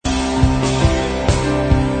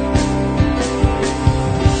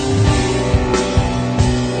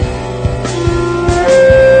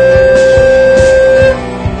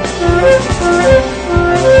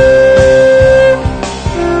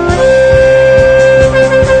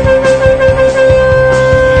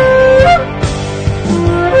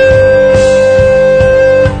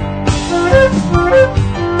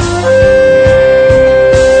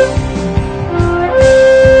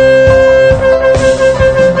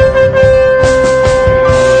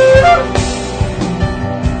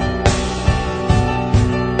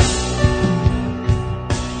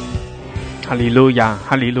哈利路亚，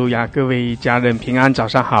哈利路亚！各位家人平安，早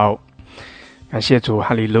上好！感谢主，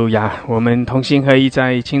哈利路亚！我们同心合意，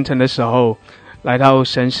在清晨的时候来到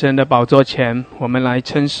神圣的宝座前，我们来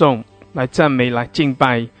称颂、来赞美、来敬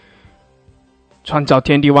拜创造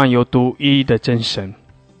天地万有独一的真神。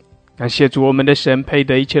感谢主，我们的神配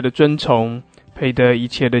得一切的尊崇，配得一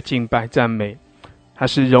切的敬拜赞美。他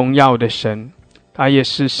是荣耀的神，他也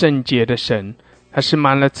是圣洁的神，他是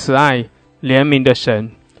满了慈爱怜悯的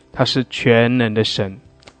神，他是全能的神。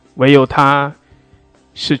唯有他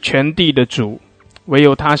是全地的主，唯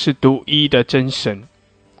有他是独一的真神。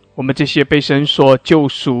我们这些被神所救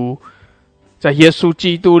赎，在耶稣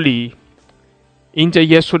基督里因着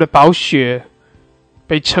耶稣的宝血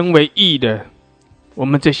被称为义的，我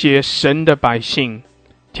们这些神的百姓，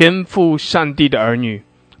天父上帝的儿女，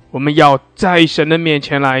我们要在神的面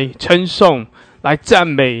前来称颂，来赞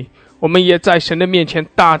美，我们也在神的面前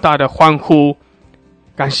大大的欢呼。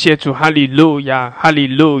感谢主，哈利路亚，哈利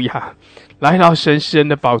路亚！来到神施恩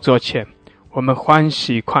的宝座前，我们欢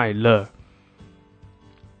喜快乐，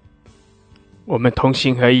我们同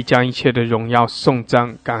心合意，将一切的荣耀颂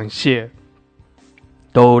赞感谢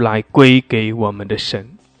都来归给我们的神。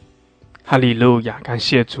哈利路亚！感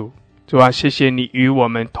谢主，主啊，谢谢你与我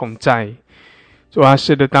们同在。主啊，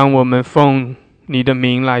是的，当我们奉你的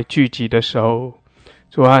名来聚集的时候，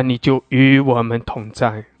主啊，你就与我们同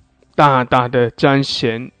在，大大的彰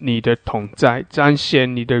显你的同在，彰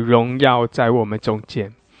显你的荣耀在我们中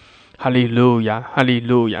间。哈利路亚，哈利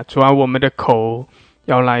路亚！主啊，我们的口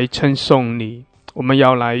要来称颂你，我们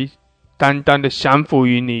要来单单的降服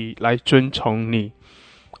于你，来尊崇你，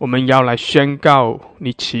我们要来宣告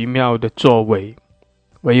你奇妙的作为。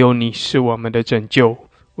唯有你是我们的拯救，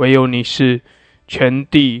唯有你是全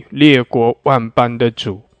地列国万邦的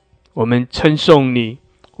主。我们称颂你，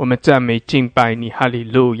我们赞美敬拜你，哈利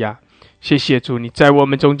路亚！谢谢主，你在我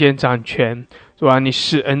们中间掌权。主啊，你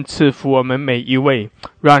施恩赐福我们每一位，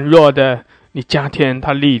软弱的你加添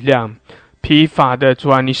他力量，疲乏的主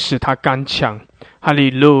啊，你使他刚强。哈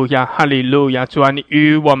利路亚，哈利路亚！主啊，你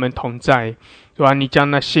与我们同在。主啊，你将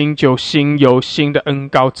那新酒、新油、新的恩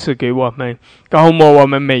膏赐给我们，膏抹我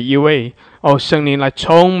们每一位。圣灵来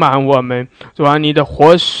充满我们。主啊，你的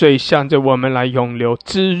活水向着我们来涌流，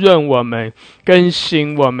滋润我们，更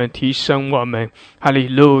新我们，提升我们。哈利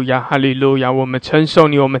路亚，哈利路亚！我们称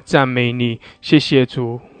颂你，我们赞美你。谢谢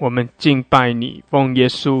主，我们敬拜你，奉耶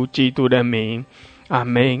稣基督的名。阿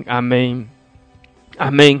们，阿们，阿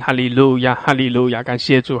们！哈利路亚，哈利路亚！感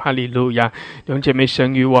谢主，哈利路亚！弟兄姐妹，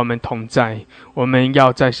神与我们同在，我们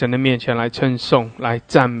要在神的面前来称颂，来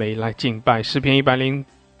赞美，来敬拜。诗篇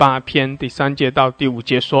108篇第3节到第5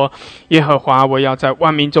节说：耶和华，我要在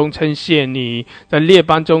万民中称谢你，在列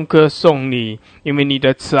邦中歌颂你，因为你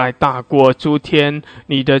的慈爱大过诸天，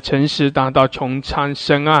你的诚实大到穹苍。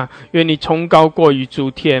神啊，愿你崇高过于诸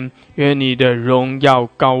天，愿你的荣耀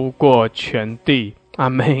高过全地。阿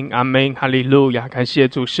们，阿们！哈利路亚！感谢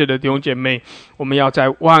主。是的，弟兄姐妹，我们要在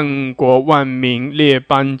万国万民列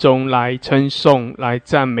邦中来称颂，来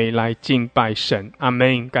赞美，来敬拜神。阿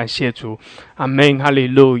们！感谢主。阿们！哈利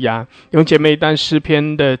路亚！弟兄姐妹，当诗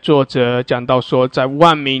篇的作者讲到说，在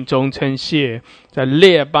万民中称谢，在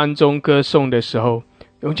列邦中歌颂的时候，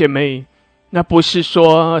弟兄姐妹，那不是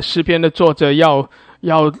说诗篇的作者要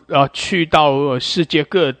去到世界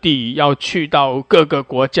各地，要去到各个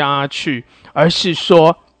国家去，而是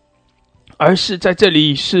在这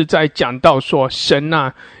里是在讲到说，神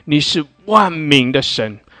啊，你是万民的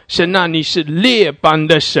神，神啊，你是列邦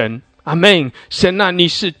的神。阿们！神啊，你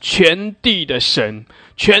是全地的神，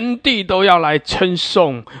全地都要来称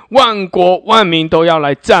颂，万国万民都要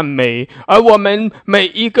来赞美。而我们每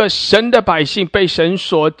一个神的百姓，被神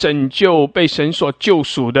所拯救，被神所救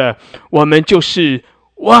赎的，我们就是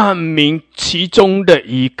万民其中的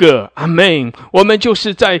一个。阿们！我们就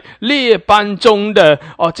是在列邦中的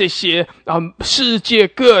这些世界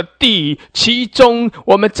各地，其中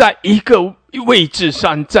我们在一个位置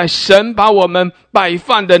上，在神把我们摆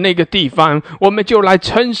放的那个地方，我们就来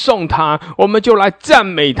称颂他，我们就来赞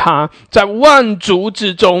美他。在万族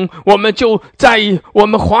之中，我们就在我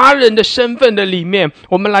们华人的身份的里面，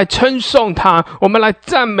我们来称颂他，我们来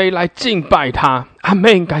赞美，来敬拜他。阿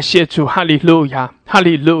们！感谢主，哈利路亚，哈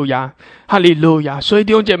利路亚，哈利路亚！所以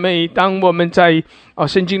弟兄姐妹，当我们在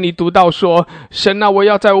圣经里读到说，神啊，我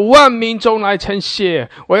要在万民中来称谢，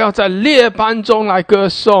我要在列邦中来歌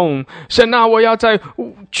颂，神啊，我要在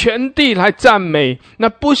全地来赞美。那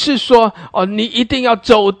不是说你一定要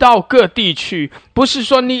走到各地去，不是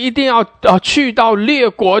说你一定要去到列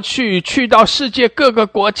国去到世界各个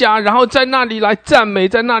国家，然后在那里来赞美，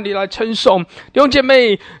在那里来称颂。弟兄姐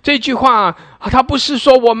妹，这句话它不是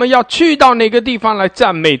说我们要去到哪个地方来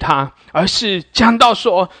赞美他，而是讲到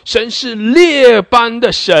说神是列邦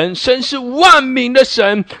的神，神是万民的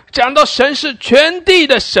神，讲到神是全地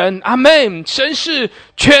的神。阿们。神是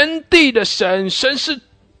全地的神，神是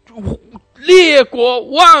列国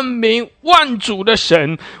万民万主的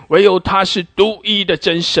神，唯有他是独一的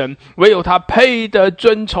真神，唯有他配得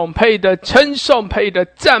尊崇，配得称颂，配得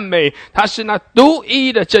赞美。他是那独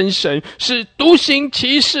一的真神，是独行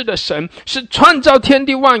其事的神，是创造天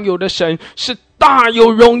地万有的神，是大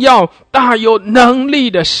有荣耀大有能力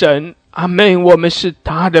的神。阿们。我们是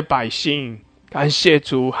他的百姓，感谢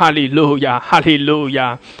主，哈利路亚，哈利路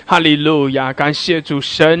亚，哈利路亚！感谢主，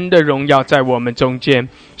神的荣耀在我们中间，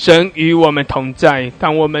神与我们同在。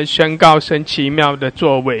当我们宣告神奇妙的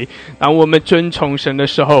作为，当我们遵从神的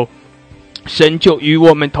时候，神就与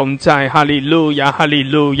我们同在。哈利路亚，哈利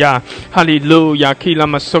路亚，哈利路亚！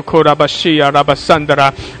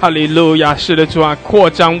哈利路亚！是的，主啊，扩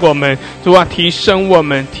张我们，主啊，提升我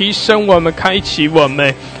们，提升我们，开启我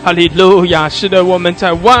们。哈利路亚！是的，我们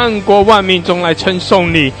在万国万民中来称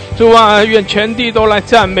颂你，主啊，愿全地都来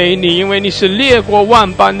赞美你，因为你是列国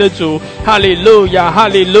万邦的主。哈利路亚，哈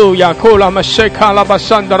利路亚！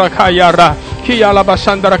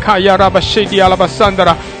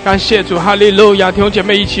感谢主，哈利路亚！弟兄姐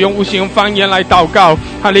妹一起用无形用方言来祷告。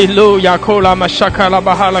哈利路亚！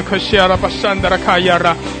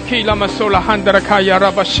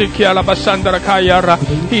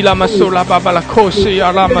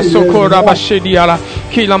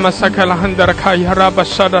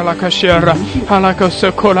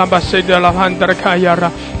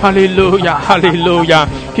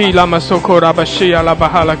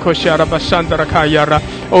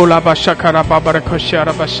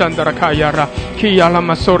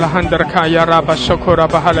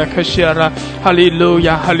哈利路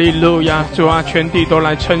亚，哈利路亚！主啊，全地都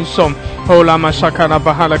来称颂。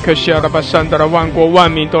万国万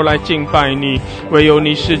民都来敬拜你，唯有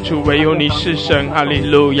你是主，唯有你是神。哈利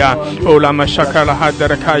路亚！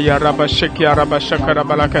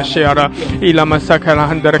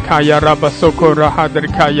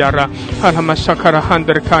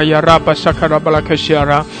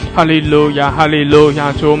哈利路亚，哈利路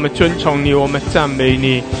亚！主，我们尊崇你，我们赞美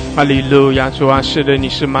你。哈利路亚！主啊，是的，你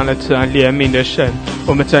是满了慈爱怜悯的神，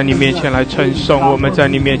我们在你面前来称颂，我们在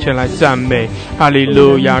你面前来赞美。哈利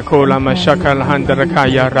路亚！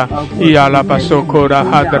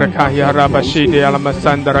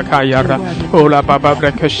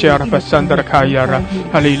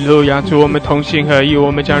哈利路亚！主，我们同心合意，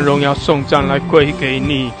我们将荣耀颂赞来归给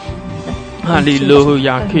你。哈利路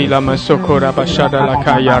亚，基拉玛索库拉巴沙达拉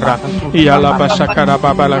卡亚拉，伊亚拉巴沙卡拉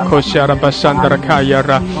巴巴拉科西亚拉巴山达拉卡亚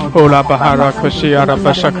拉，欧拉巴哈拉科西亚拉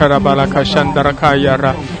巴沙卡拉巴拉卡山达拉卡亚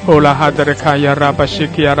拉，欧拉哈达拉卡亚拉巴西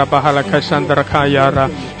基亚拉巴哈拉卡山达拉卡亚拉。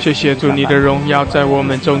谢谢主，你的荣耀在我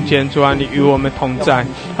们中间，主啊，你与我们同在。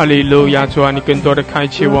哈利路亚，主啊，你更多的开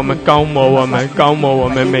启我们，高摩我们，高摩我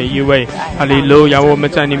们每一位。哈利路亚，我们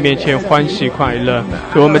在你面前欢喜快乐，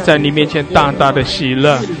主，我们在你面前大大的喜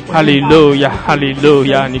乐。哈利路亚，哈利路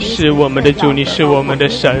亚！你是我们的主，你是我们的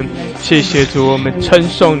神。谢谢主，我们称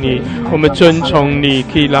颂你，我们尊崇你。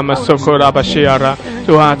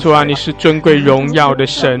主啊，主啊，你是尊贵荣耀的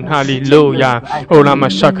神。哈利路亚！欧拉玛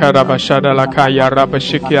沙卡拉巴沙达拉卡亚拉巴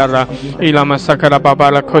西基亚拉，伊拉玛沙卡拉巴巴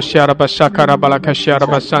拉科西亚拉巴沙卡拉巴拉卡西亚拉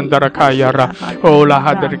巴山达拉卡亚拉，欧拉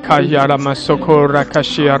哈德卡亚拉玛索科拉卡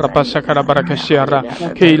西亚拉巴沙卡拉巴拉卡西亚拉，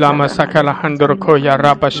伊拉玛沙卡拉汉德科亚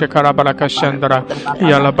拉巴西卡拉巴拉卡山达拉，伊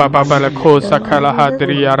拉巴巴巴拉科萨卡拉哈德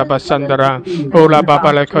亚拉巴山达拉，欧拉巴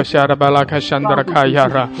巴拉科西亚拉巴拉卡山达拉卡亚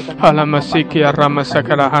拉，哈拉玛西基亚拉玛沙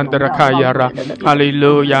卡拉汉德卡亚拉。哈利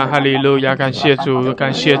路亚，哈利路亚！感谢主，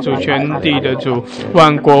感谢主，全地的主，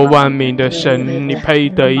万国万民的神，你配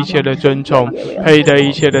得一切的尊崇，配得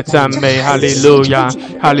一切的赞美。哈利路亚，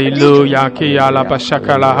哈利路亚！基亚拉巴沙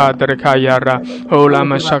卡拉哈德卡亚拉，欧拉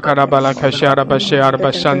玛沙卡拉巴拉卡西亚拉巴西亚拉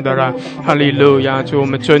巴山德拉。哈利路亚！主，我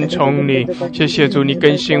们尊崇你，谢谢主，你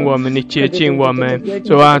更新我们，你洁净我们。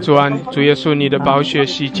主啊，主啊，主耶稣，你的宝血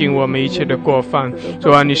洗净我们一切的过犯。主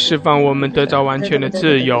啊，你释放我们得到完全的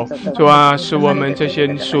自由。主啊，使我们这些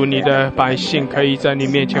属你的百姓可以在你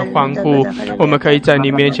面前欢呼，我们可以在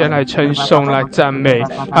你面前来称颂，来赞美。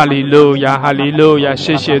哈利路亚，哈利路亚！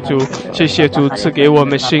谢谢主，谢谢主赐给我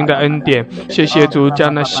们新的恩典，谢谢主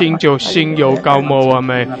将那新酒新油膏抹我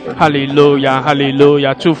们。哈利路亚，哈利路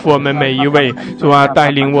亚！祝福我们每一位，主啊，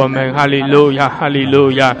带领我们。哈利路亚，哈利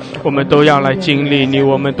路亚！我们都要来经历你，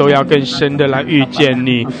我们都要更深的来遇见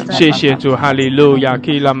你。谢谢主，哈利路亚！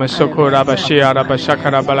基拉玛索库拉巴西亚拉巴沙卡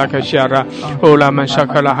拉巴拉卡西亚拉，欧拉玛沙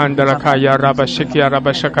卡拉汉德拉卡亚拉巴西基亚拉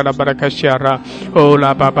巴沙卡拉巴拉卡西亚拉，欧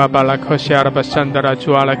拉巴巴巴拉卡西亚拉巴山德拉，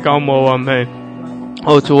主啊，来高摩我们。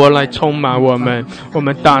主啊，来充满我们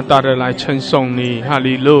大大的来称颂你，哈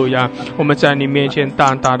利路亚！我们在你面前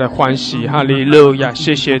大大的欢喜，哈利路亚！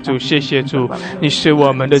谢谢主，谢谢主，你是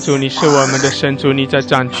我们的主，你是我们的神，主你在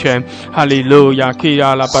掌权，哈利路亚！基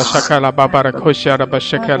亚拉巴沙卡拉巴巴拉科西亚拉巴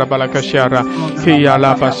沙卡拉巴拉科西亚拉，基亚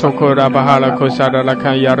拉巴索科拉巴哈拉科萨拉拉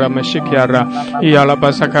卡亚拉马西卡拉，基亚拉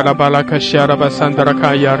巴沙卡拉巴拉科西亚拉巴桑德拉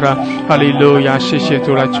卡亚拉，哈利路亚！谢谢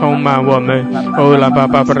主来充满我们，拉巴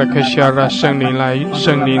巴巴拉科西亚拉，圣灵来。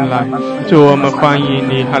圣灵来，主我们欢迎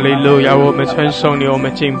你，哈利路亚！我们称颂你，我们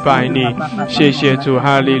敬拜你，谢谢主，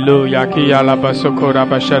哈利路亚！基亚拉巴索库拉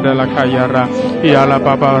巴沙德拉卡亚拉，基亚拉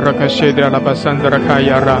巴巴拉卡谢德拉巴桑德拉卡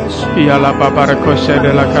亚拉，基亚拉巴巴拉卡谢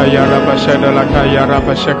德拉卡亚拉巴沙德拉卡亚拉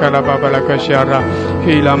巴沙卡拉巴巴拉卡谢拉，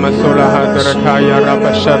基拉马苏拉哈德拉卡亚拉巴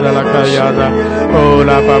沙德拉卡亚拉，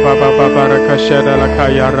拉巴巴巴巴巴拉卡谢德拉卡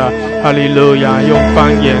亚拉，哈利路亚！用方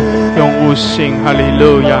言，用悟性，哈利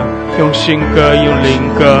路亚！用新歌，用灵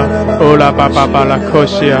歌，拉巴巴巴拉科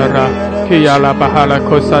西亚拉，基亚拉巴哈拉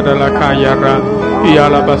科萨德拉卡亚拉，基亚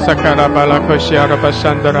拉巴萨卡拉巴拉科西亚拉巴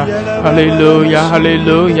山德拉，哈利路亚，哈利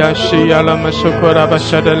路亚，西亚拉马苏库拉巴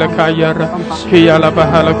沙德拉卡亚拉，基亚拉巴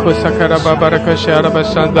哈拉科萨卡拉巴巴拉科西亚拉巴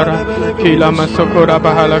山德拉，基拉马苏库拉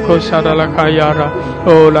巴哈拉科萨德拉卡亚拉，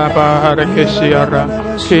拉巴哈拉科西亚拉，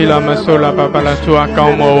基拉马苏拉巴巴拉主啊，高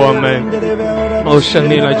摩我们。圣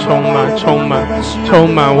灵来充满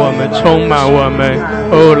我们，充满我们。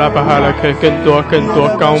拉巴哈拉克更多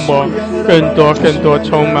高摩，更多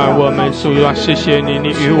充满我们。主啊，谢谢你，你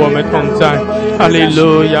与我们同在。哈利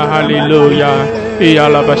路亚，哈利路亚。伊亚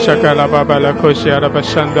拉巴沙卡拉巴巴拉科西亚拉巴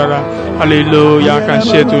山德拉，哈利路亚！感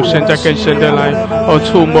谢主，现在更深的来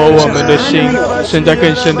触摸我们的心，现在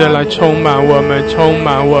更深的来充满我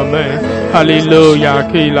们，哈利路亚！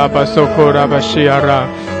基拉巴索库拉巴西亚拉，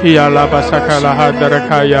伊亚拉巴萨卡拉哈德拉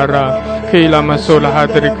卡亚拉，基拉马苏拉哈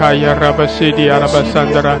德拉卡亚拉巴西迪亚拉巴山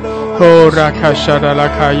德拉。拉卡沙达拉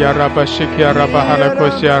卡亚拉巴西卡拉巴哈拉科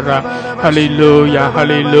西亚拉，哈利路亚，哈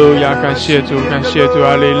利路亚！感谢主，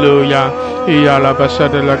哈利路亚！伊亚拉巴沙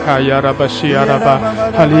达拉卡亚拉巴西亚拉巴，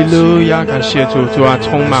哈利路亚！感谢主，主啊，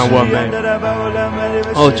充满我们。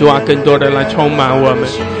主啊，更多的来充满我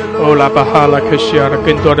们。拉巴哈拉科西亚拉，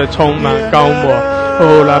更多的充满高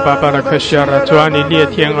摩。拉巴巴拉科西亚拉，主啊，你裂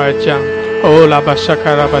天而降。拉巴沙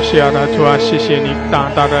卡拉巴西亚拉，主啊，谢谢你大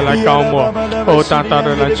大的来高摩，大大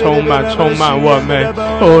的来充满我们。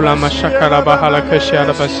拉玛沙卡拉巴哈拉克西亚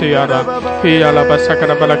拉巴西亚拉，基亚拉巴沙卡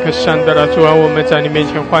拉巴拉克山德拉，主啊，我们在你面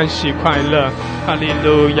前欢喜快乐。哈利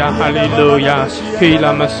路亚，哈利路亚！基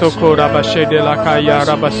拉玛苏库拉巴谢德拉卡亚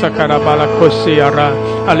拉巴沙卡拉巴拉克西亚拉，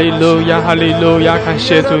哈利路亚，哈利路亚！感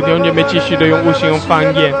谢主，弟兄姐妹继续的用悟性用方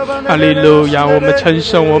言，哈利路亚！我们称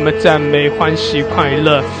颂，我们赞美，欢喜快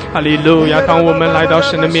乐，哈利路亚！当我们来到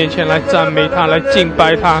神的面前来赞美他，来敬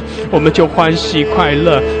拜他，我们就欢喜快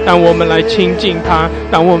乐；当我们来亲近他，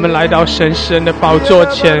当我们来到神的宝座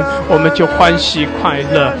前，我们就欢喜快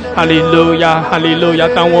乐。哈利路亚，哈利路亚！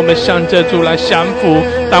当我们向着主来降服，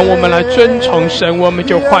当我们来尊崇神，我们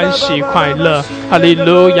就欢喜快乐。哈利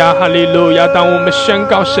路亚，哈利路亚！当我们宣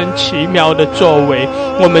告神奇妙的作为，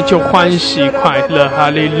我们就欢喜快乐。哈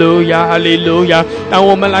利路亚，哈利路亚！当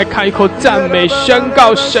我们来开口赞美，宣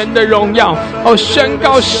告神的荣耀，宣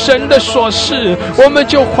告神的所事，我们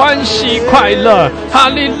就欢喜快乐。哈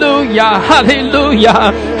利路亚，哈利路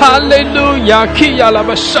亚，哈利路亚！基亚拉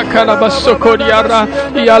巴沙卡拉巴索科利亚拉，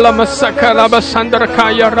亚拉马萨卡拉巴山德拉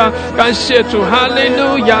卡亚拉，感谢主，哈利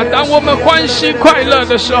路亚！当我们欢喜快乐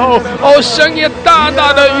的时候，神也大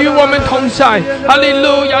大的与我们同在。哈利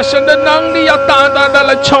路亚！神的能力要大大的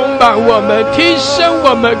来充满我们，提升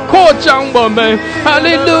我们，扩张我们。哈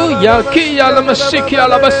利路亚！基亚拉马西亚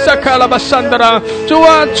拉巴萨卡拉巴山德拉，主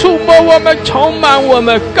啊，触摸我们，充满我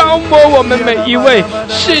们，高摩我们每一位。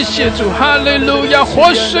谢谢主，哈利路亚！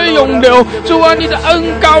活水永流，主啊，你的恩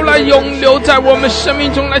膏来永流在我们生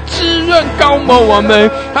命中，来滋润高摩我们。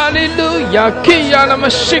哈利路亚！基亚拉马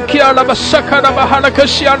西亚拉巴萨卡拉巴哈拉克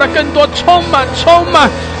西亚拉，更多充满，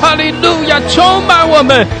哈利路亚！充满我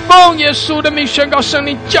们，奉耶稣的名宣告圣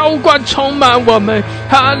灵浇灌充满我们。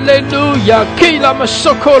哈利路亚！基拉马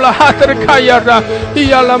索科拉哈德卡亚拉，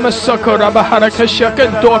亚拉马索科拉巴哈拉克西亚，更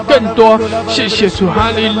多，谢谢主，哈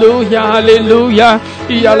利路亚，哈利路亚！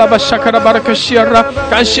亚拉巴沙卡拉巴拉克西亚拉，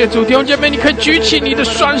感谢主，弟兄姐妹，你可以举起你的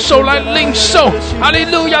双手来领受，哈利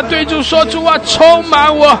路亚！对主说，主啊，充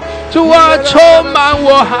满我，主啊，充满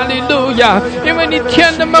我，哈利路亚！因为你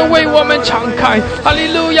天的门为我们敞开，哈利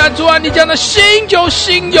路亚！主啊，你将那新酒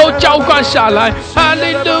浇灌下来，哈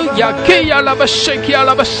利路亚！基亚拉巴西基亚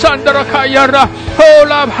拉巴山德拉卡亚拉，哦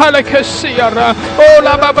拉哈拉克西亚拉，哦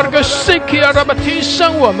拉巴巴个西基亚拉巴，提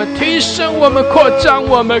升我们，扩张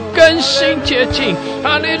我们，更新洁净，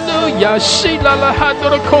哈利路亚！西拉拉哈多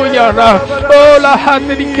拉库亚拉，哦拉哈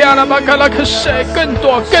德里卡拉巴卡拉克西，更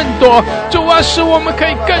多，主啊，使我们可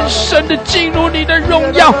以更深的进入你的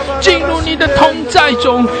荣耀，进入你的同在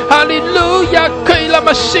中，哈利路亚！可以拉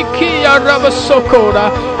巴西基亚拉巴索库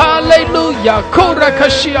拉，哈利路亚！库拉卡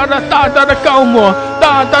西亚拉，大大的高摩，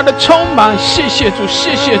大大的充满，谢谢主。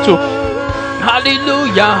哈利路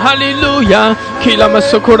亚，哈利路亚，基拉玛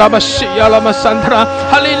苏库拉巴西亚拉玛桑特拉，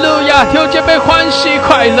哈利路亚，弟兄姐妹欢喜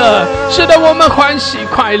快乐，是的，我们欢喜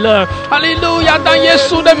快乐，哈利路亚，当耶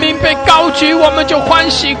稣的名被高举，我们就欢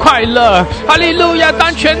喜快乐，哈利路亚，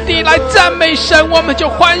当全地来赞美神，我们就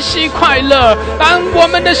欢喜快乐，当我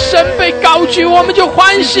们的神被高举，我们就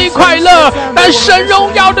欢喜快乐，当神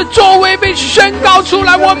荣耀的作为被宣告出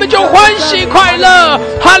来，我们就欢喜快乐，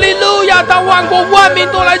哈利路亚，当万国万民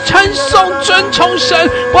都来称颂尊崇神，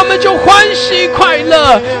我们就欢喜快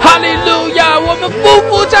乐，哈利路亚！我们匍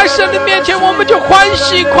匐在神的面前，我们就欢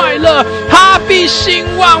喜快乐。他必兴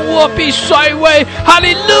旺，我必衰微，哈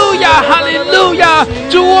利路亚，哈利路亚！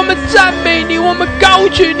主，我们赞美你，我们高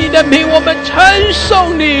举你的名，我们称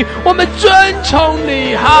颂你，我们尊崇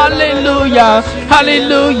你，哈利路亚，哈利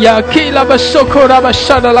路亚！基拉巴索库拉巴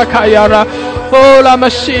沙达拉卡亚拉，哦拉玛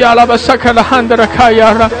西亚拉巴萨卡拉汉德拉卡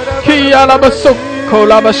亚拉，基亚拉巴索。库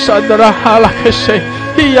拉巴沙德拉哈拉克西，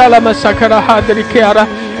伊亚拉玛萨卡拉哈德里卡拉，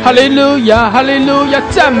哈利路亚，哈利路亚，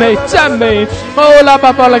赞美，哦拉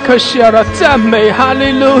巴巴拉克西亚拉，赞美，哈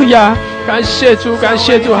利路亚，感谢主，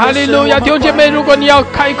哈利路亚！弟兄姐妹，如果你要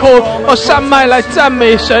开口上麦来赞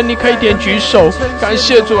美神，你可以点举手。感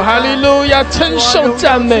谢主，哈利路亚，称颂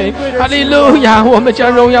赞美，哈利路亚！我们将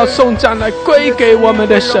荣耀颂赞来归给我们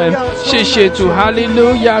的神。谢谢主，哈利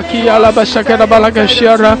路亚！基亚拉巴沙卡拉巴拉克西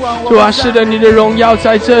亚拉，主啊，是的，你的荣耀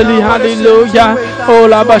在这里，哈利路亚！哦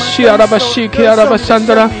拉巴西亚拉巴西基亚拉巴山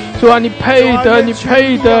德拉，主啊，你配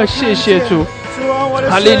得，谢谢主。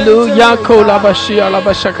哈利路亚，库拉巴西亚拉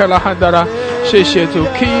巴沙卡拉哈达拉，谢谢主，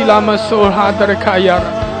基拉玛索哈达拉卡亚拉，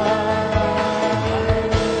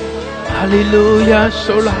哈利路亚，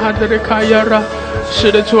索拉哈达拉卡亚拉，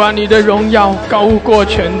是的，主啊，你的荣耀高过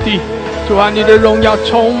全地，主啊，你的荣耀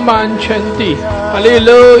充满全地，哈利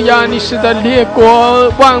路亚，你是在列国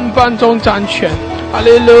万邦中掌权。哈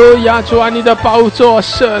利路亚，主啊，你的宝座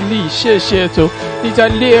设立，谢谢主，你在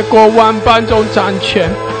列国万邦中掌权，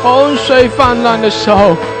洪水泛滥的时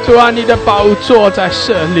候，主啊，你的宝座在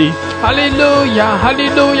设立，哈利路亚，哈利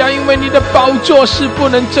路亚，因为你的宝座是不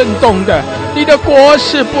能震动的，你的国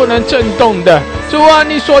是不能震动的，主啊，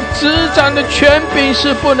你所执掌的权柄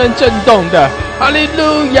是不能震动的，哈利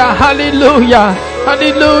路亚，哈利路亚，哈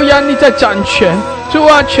利路亚，你在掌权，主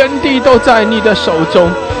啊，全地都在你的手中，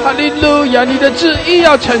哈利路亚，你的旨意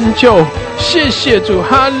要成就，谢谢主，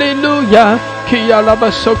哈利路亚，基亚拉巴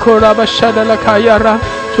索库拉巴沙达拉卡亚拉，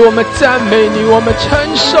主，我们赞美你，我们称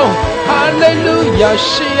颂，哈利路亚，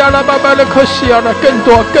西亚拉巴巴拉克西亚拉，更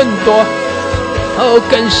多，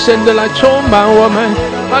更深的来充满我们，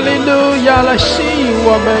哈利路亚，来吸引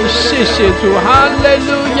我们，谢谢主，哈利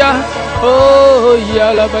路亚。哦，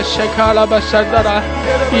亚拉巴沙卡拉巴沙达拉，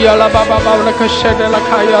亚拉巴巴巴拉克沙达拉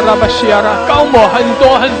卡亚拉巴西亚拉，高摩很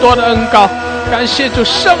多的恩膏，感谢主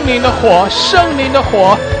圣灵的火，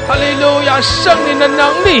哈利路亚，圣灵的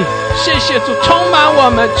能力，谢谢主充满我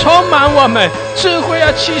们，智慧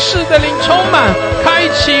啊启示的灵充满，开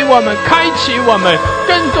启我们，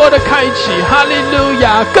更多的开启，哈利路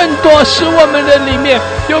亚，更多使我们的里面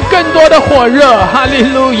有更多的火热，哈利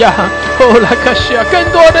路亚，哦拉卡西亚，更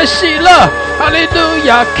多的喜乐，哈利路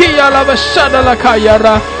亚，基亚拉巴沙达拉卡亚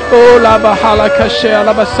拉，哦拉巴哈拉卡西亚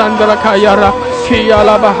拉巴桑德拉卡亚拉，基亚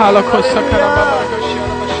拉巴哈拉科萨卡拉巴巴卡西亚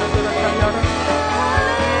拉巴沙德拉卡亚拉，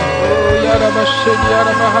哦亚拉巴什亚拉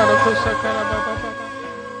巴哈拉科萨卡拉巴巴巴。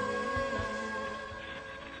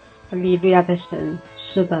哈利路亚的神，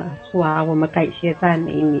是的，主啊，我们感谢赞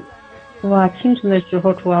美你，主啊，清晨的时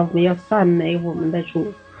候，主啊，我们要赞美我们的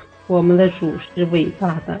主，我们的主是伟大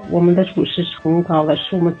的，我们的主是崇高的，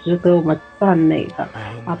是我们值得我们赞美的。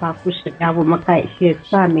阿爸父神呀，我们感谢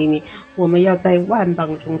赞美你，我们要在万邦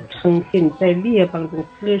中称谢你，在列邦中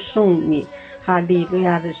歌颂你。哈利路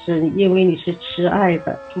亚的神，因为你是慈爱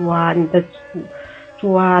的，主啊，你的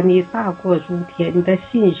主啊，你大过诸天，你的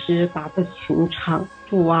信实达到穹苍。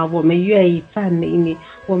主啊，我们愿意赞美你，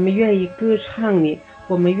我们愿意歌唱你，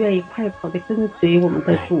我们愿意快跑的跟随我们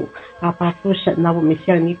的主。阿爸父神啊，我们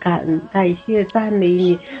向你感谢赞美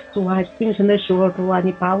你。主啊，清晨的时候，主啊，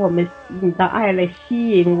你把你的爱来吸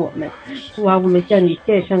引我们。主啊，我们向你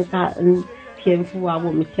献上感恩。天父啊，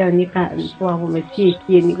我们向你感恩。主啊，我们谢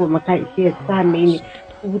谢你，我们感谢赞美你。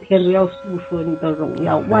诸天都要诉说你的荣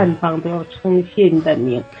耀，万邦都要称谢你的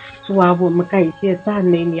名。主啊，我们感谢赞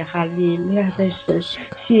美你，哈利路亚的神，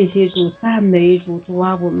谢谢主，赞美主。主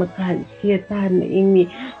啊，我们感谢赞美你。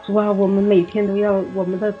主啊，我们每天都要，我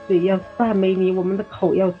们的嘴要赞美你，我们的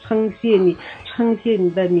口要称谢你，称谢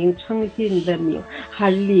你的名，称谢你的名。哈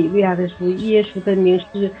利路亚的主，耶稣的名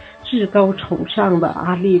是至高崇尚的，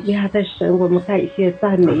哈利路亚的神，我们感谢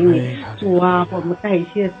赞美你。主啊，我们感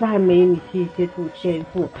谢赞美你，谢谢主天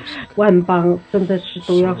父。万邦真的是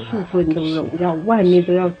都要诉说你的荣耀，万民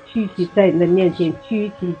都要聚集在你的面前，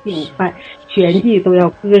聚集敬拜，全地都要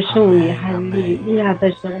歌颂你，哈利路亚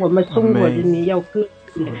的神，我们中国人民要歌颂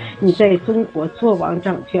你在中国做王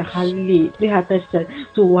掌权，哈利路亚的神。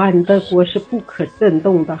主啊，你的国是不可震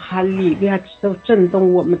动的，哈利路亚，都震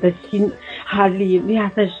动我们的心，哈利路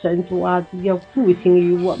亚的神。主啊，要复兴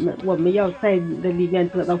于我们，我们要在你的里面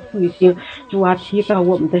得到复兴。主啊，提高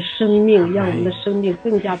我们的生命，让我们的生命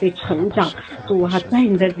更加的成长。主啊，在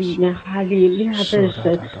你的里面，哈利路亚的神。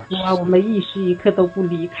主啊，我们一时一刻都不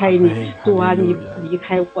离开你。主啊，你不离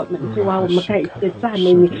开我们。主啊，我们感谢赞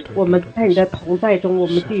美你，我们在你的同在中，我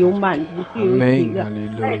们就有满足，就有喜乐，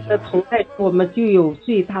在你的同在中，我们就有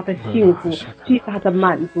最大的幸福，最大的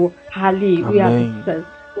满足。哈利路亚的神，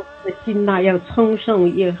我们的心啊要称颂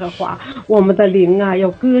耶和华，我们的灵啊要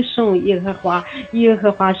歌颂耶和华。耶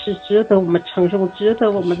和华是值得我们称颂，值得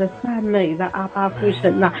我们的赞美的。阿爸父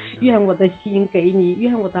神啊，愿我的心给你，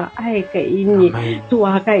愿我的爱给你。主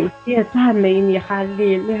啊，感谢赞美你，哈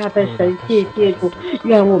利路亚的神，谢谢主。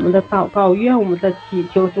愿我们的祷告，愿我们的祈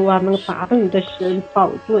求，主啊，能达到你的神宝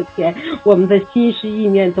座前，我们的心思意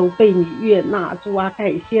念都被你悦纳。主啊，感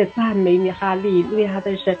谢赞美你，哈利路亚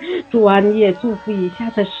的神。主啊，你也祝福以下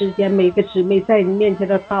的时间每个姊妹在你面前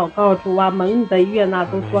的祷告。主啊，蒙你的悦纳，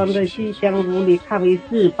都装着馨香如你，看为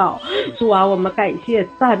至宝。主啊，我们感谢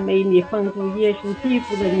赞美你，奉主耶稣基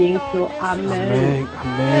督的名求，阿门。阿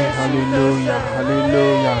门，哈利路亚，哈利路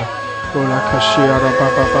亚。哈利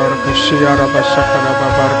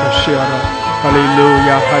路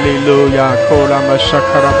亚，哈利路亚，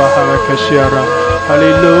哈利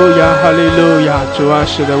路亚，哈利路亚。主啊，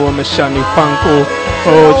使得我们向你欢呼，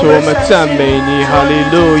主，我们赞美你，哈利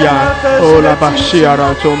路亚。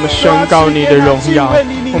主，我们宣告你的荣耀，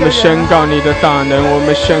我们宣告你的大能，我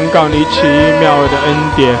们宣告你奇妙的恩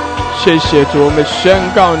典。谢谢主，我们宣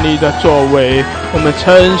告你的作为，我们称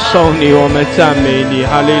颂你，我们赞美你，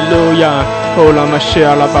哈利路亚。主，我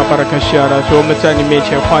们在你面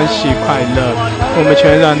前欢喜快乐，我们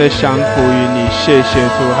全然的降服于你。谢谢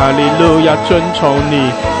主，哈利路亚，尊崇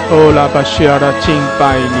你，敬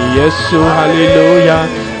拜你，耶稣，哈利路亚，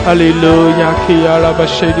哈利路亚，哈利路亚，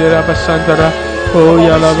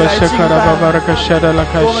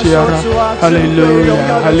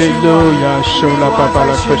哈利路亚，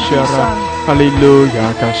哈利路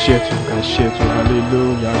亚，感谢主，感谢主，哈利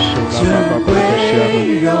路亚，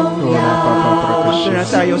虽然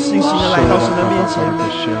带有信心的来到神的面前，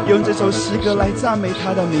用这首诗歌来赞美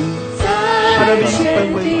他的名，他的名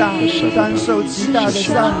本伟大，当受极大的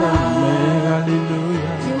赞美。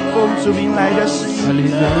奉主名来的是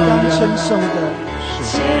应当称颂的。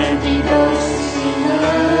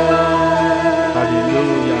哈利路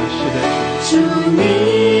亚，是的，主你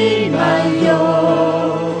满有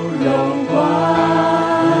荣光，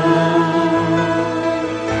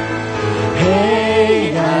黑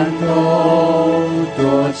暗都躲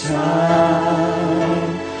藏，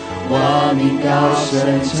万民高声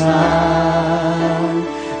唱，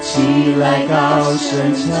起来高声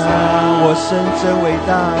唱，我神真伟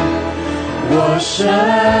大，我神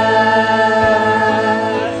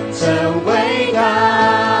真伟大，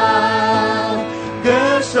歌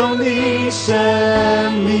颂你生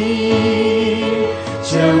命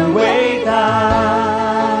真伟大，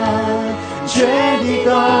全地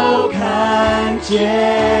都看见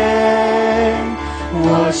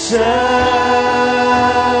我神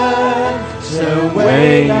真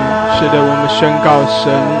伟大。是的，我们宣告神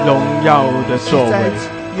荣耀的作为，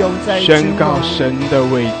宣告神的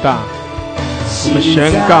伟大，我们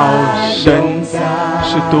宣告神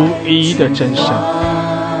是独一的真神，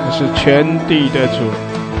他是全地的主，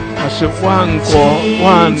他是万国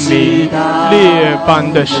万民列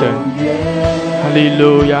邦的神。哈利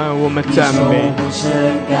路亚，我们赞美，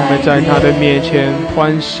我们在他的面前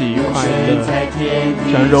欢喜快乐，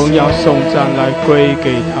将荣耀颂赞来归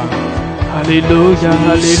给他。哈利路亚，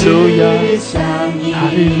哈利路亚，哈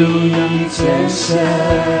遇见神，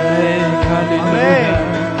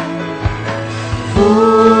父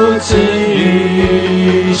子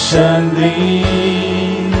与神灵，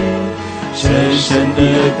真神的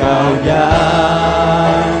羔羊，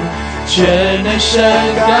全能神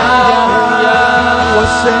羔羊，我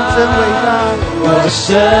神真伟大，我神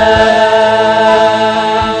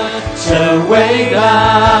真伟大，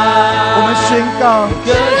我们宣告，歌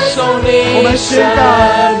颂你，我们宣告，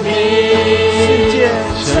世界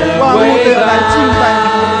万物都要来敬拜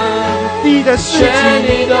你，地的事情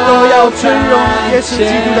都要尊荣耶稣基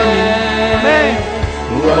督的名。阿们。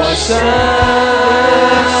我神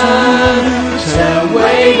真伟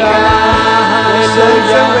大，我神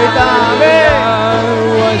真伟大，阿们。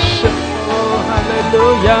我神，哈利路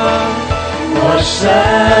亚。我神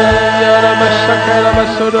真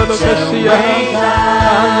伟大，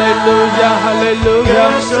哈利路亚，哈利路亚。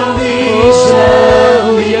哦，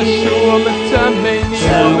耶稣，我们赞美你，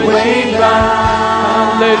我们敬拜，哈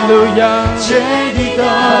利路亚，哈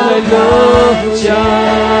利路亚，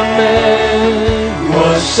阿门。我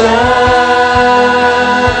神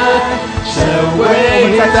真伟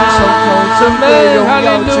大，真美荣哈利耀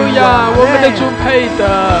路亚，我们的主配的。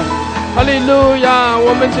哈利路亚！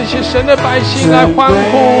我们这些神的百姓来欢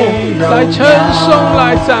呼，来称颂，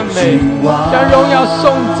来赞美，将荣耀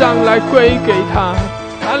颂赞来归给他。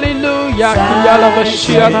哈利路亚！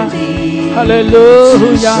哈利路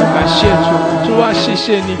亚！感谢主，主啊，谢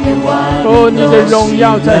谢你，哦，你的荣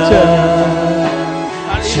耀在这里。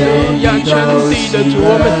哈利路亚！全地的主，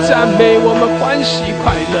我们赞美，我们欢喜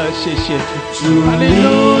快乐，谢谢主。哈利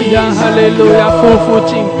路亚，哈利路亚，夫妇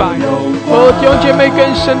敬拜，哦，弟兄姐妹更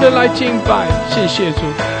深的来敬拜，谢谢主。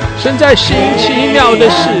神在行奇妙的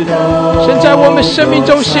事，神在我们生命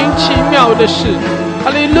中行奇妙的事。哈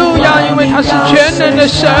利路亚，因为他是全能的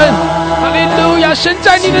神。哈利路亚，神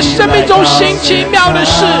在你的生命中行奇妙的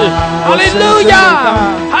事。哈利路亚，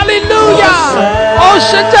哈利路亚，哦，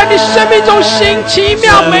神在你生命中行奇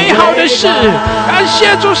妙美好的事。感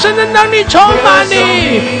谢主，神的能力充满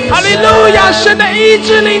你。哈利路亚，神的医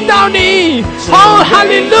治领导你。哦，哈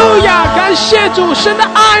利路亚，感谢主，神的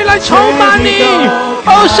爱来充满你。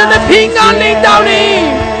哦，神的平安领导你。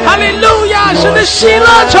哈利路亚，神的喜乐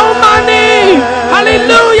充满你。哈利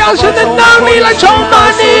路亚，神的能力来充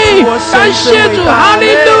满你。感谢主，哈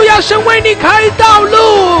利路亚，神为你开道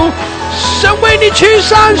路，神为你驱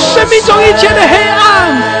散生命中一切的黑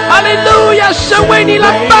暗。哈利路亚，神为你来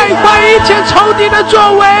败坏一切仇敌的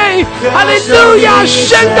作为。哈利路亚，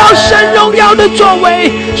宣告神荣耀的作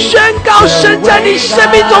为，宣告神在你生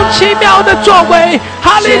命中奇妙的作为。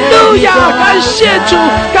哈利路亚，感谢主，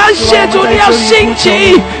感谢主，你要兴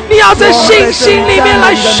起，你要在信心里面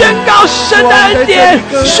来宣告神的恩典，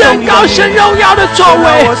宣告神荣耀的作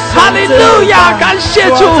为。哈利路亚，感谢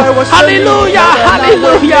主，哈利路亚，哈利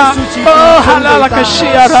路亚。哦，哈拉拉克西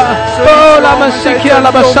亚拉，哦，拉玛西基亚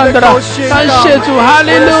拉巴山德拉，感谢主，哈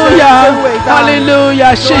利路亚，哈利路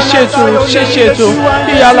亚，谢谢主，谢谢主，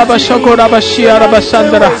亚拉巴小口拉巴西亚拉巴山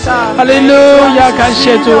德拉，哈利路亚，感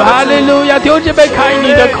谢主，哈利路亚，弟兄姐妹开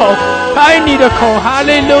你的口，开你的口，哈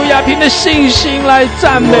利路亚，凭着信心来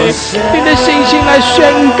赞美，凭着信心来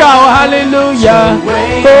宣告，哈利路亚。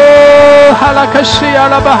哦，哈拉克西亚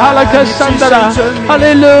拉巴哈拉克山德拉，哈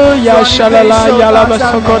利路亚，沙拉拉亚拉巴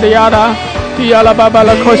索口的亚拉，亚拉巴巴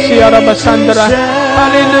拉克西亚拉巴山德拉，哈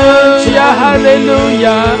利路亚，哈利路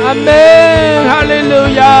亚，阿门，哈利路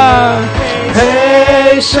亚。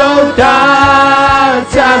配受大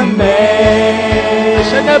赞美，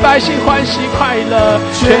神的百姓欢喜快乐，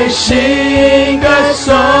全心歌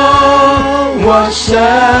颂我神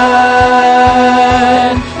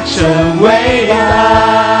真伟大。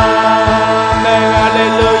哈利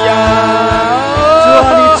路亚，主啊，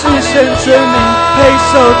你至圣真名，配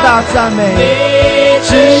受大赞美。你至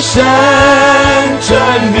圣真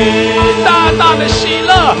名，大大的喜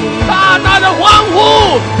乐，大大的欢呼，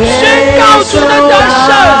宣告主的得胜。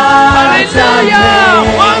哈利路亚，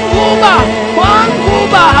欢呼吧，欢呼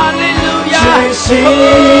吧，哈利路亚。全心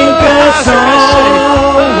歌颂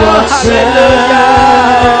我神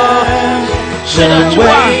真伟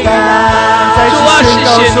大。主啊，谢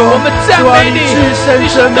谢你，我们赞美你，你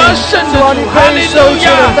是得胜的主，哈利路亚！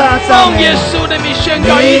奉耶稣的名宣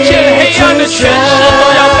告，一切黑暗的权势都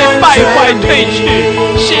要被败坏退去。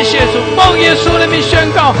谢谢主，奉耶稣的名宣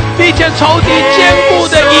告，一切仇敌坚固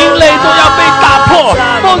的营垒都要被打破。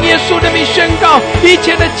奉耶稣的名宣告，一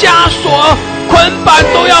切的枷锁捆绑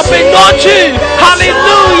都要被挪去。哈利路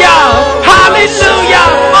亚，哈利路亚！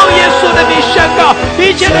奉耶稣的名宣告，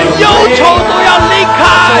一切的忧愁都要离开。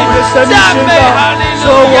赞美哈利路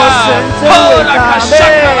亚！哦，拉卡沙卡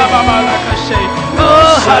拉巴巴拉卡西，哦，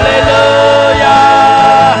哈利路亚！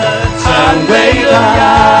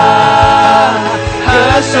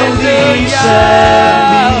生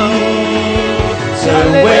命真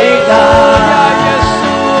伟大，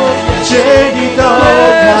全地都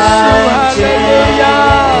看见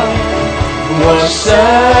我神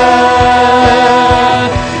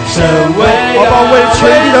真伟大。我为全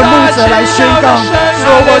地的牧者来宣告，说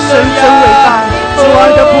我神真伟大。主啊，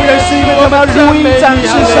你的仆人是因为他们要如鹰展翅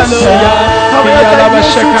上腾，他们要在你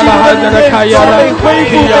属基督的里面装备恢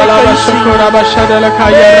复被更新。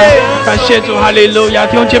感谢主，哈利路亚！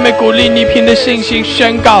弟兄姐妹，鼓励你凭着信心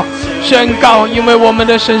宣告，因为我们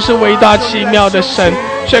的神是伟大奇妙的神，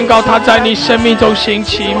宣告他在你生命中行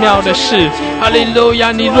奇妙的事。哈利路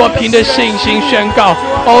亚！你若凭着信心宣告，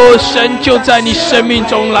神就在你生命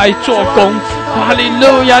中来做工。哈利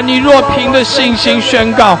路亚！你若凭着信心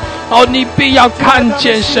宣告，你必要看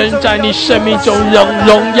见神在你生命中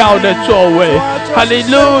荣耀的作为。哈利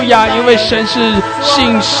路亚！因为神是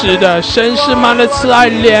信实的，神是满了慈爱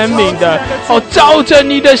怜悯的。照着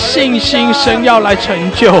你的信心，神要来成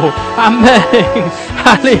就。阿们！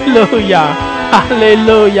哈利路亚！哈利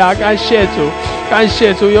路亚！感谢主，感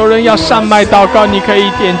谢主。有人要上麦祷告，你可以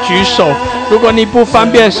点举手。如果你不方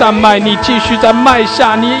便上麦，你继续在麦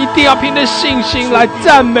下，你一定要凭着信心来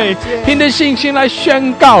赞美，凭着信心来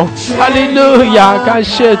宣告。哈利路亚！感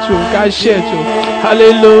谢主，感谢主。哈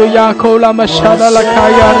利路亚！库拉玛沙达拉卡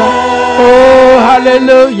亚拉。哈利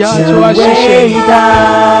路亚！主啊，谢谢你。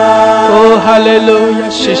哈利路亚！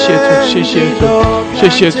谢谢主，谢谢主，谢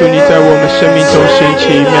谢主，你在我们生命中行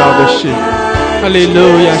奇妙的事。哈利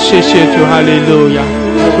路亚！谢谢主，哈利路亚！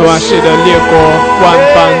主啊，是的，列国万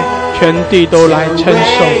邦全地都来称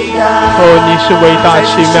颂。你是伟大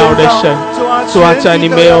奇妙的神。主啊，在你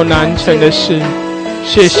没有难成的事。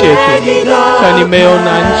谢谢主，在你没有难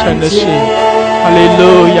成的事。哈利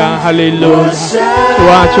路亚，哈利路亚！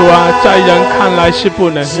主啊，在人看来是不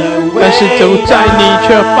能，但是主在你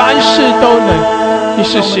却凡事都能。你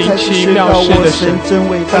是行奇妙事的神。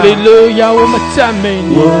哈利路亚，我们赞美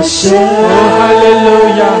你。哈利路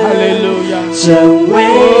亚，哈利路亚，真伟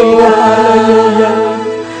大，哈利路亚。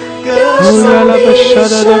歌颂你生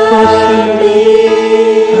命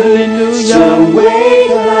真伟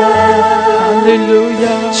大，哈利路亚，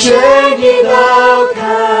全地都看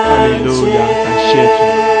见。感谢主，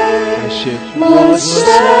感谢主，我神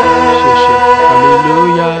哈利路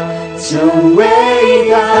亚，真伟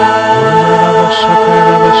大，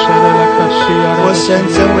我神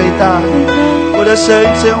真伟大，我的神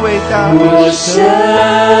真伟大，我神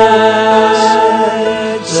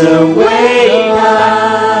真伟大，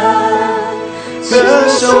歌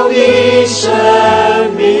颂你生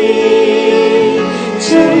命真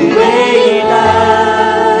伟大，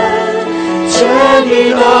全地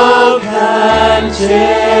都看见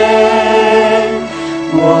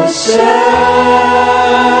我神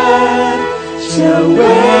真伟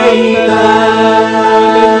大。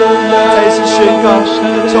再一次宣告，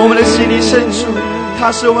从我们的心里深处，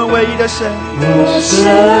他是我们唯一的神。我神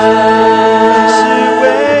是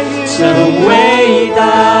真伟大，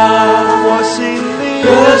我心里歌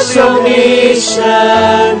颂你生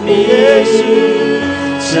命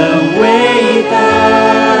真伟大，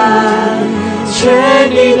全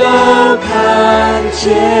地都看见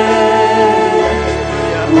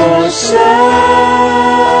我神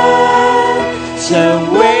真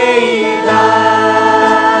伟大。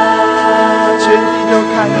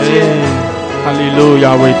哈利路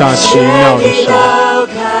亚！伟大奇妙的神，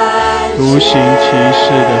独行其事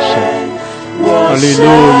的神。哈利路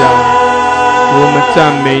亚！我们赞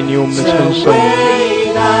美你，我们称颂你。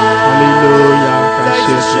哈利路亚！感谢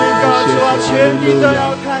主，感谢主！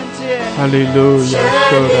哈利路亚！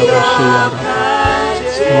受到的是呀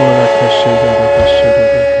的，可是的，可是的，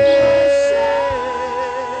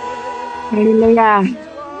哈利路亚！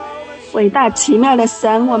伟大奇妙的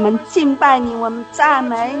神，我们敬拜你，我们赞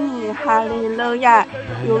美你，哈利路亚！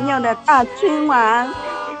荣耀的大君王，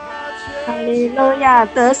哈利路亚！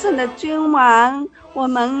得胜的君王，我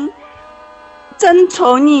们尊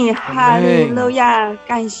崇你，哈利路亚！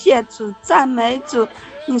感谢主，赞美主，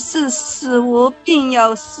你是死无病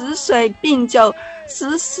有，死水病酒，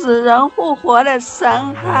使死人复活的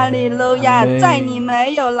神，哈利路亚！在你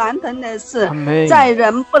没有难成的事，在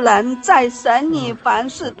人不能，在神你凡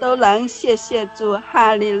事都能。谢谢主，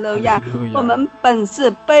哈利路亚！我们本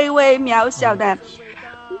是卑微渺小的，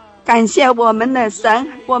感谢我们的神，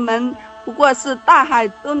我们不过是大海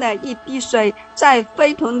中的一滴水，在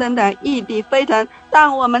飞腾中的一滴飞腾，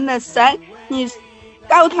但我们的神，你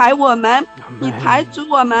高抬我们，你抬举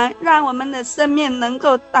我们，让我们的生命能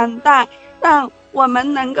够长大，让我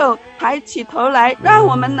们能够抬起头来，让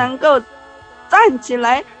我们能够站起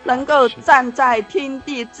来，能够站在天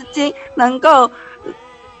地之间，能够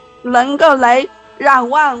来仰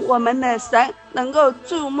望我们的神，能够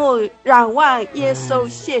注目仰望耶稣。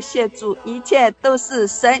谢谢主，一切都是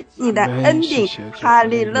神你的恩典。哈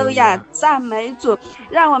利路亚，赞美主，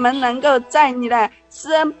让我们能够在你的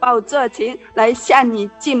施恩宝座前来向你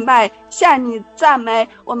敬拜，向你赞美，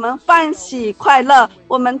我们欢喜快乐，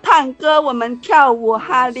我们唱歌，我们跳舞。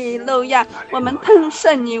哈利路亚，我们称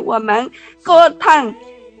圣你，我们歌唱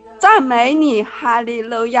赞美你。哈利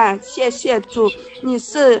路亚，谢谢主，你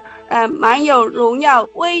是满有荣耀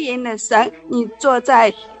威严的神，你坐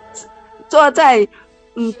在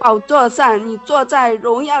宝座上，你坐在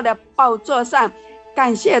荣耀的宝座上。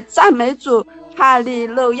感谢赞美主，哈利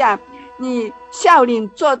路亚，你笑脸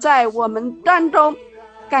坐在我们当中。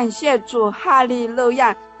感谢主，哈利路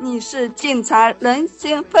亚，你是鉴察人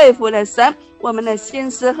心肺腑的神，我们的心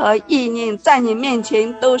思和意念在你面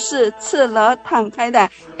前都是赤裸敞开的。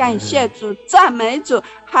感谢主，赞美主，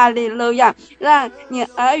哈利路亚，让你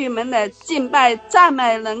儿女们的敬拜赞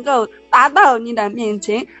美能够达到你的面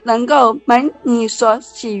前，能够蒙你所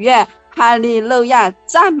喜悦。哈利路亚，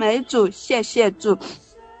赞美主，谢谢主，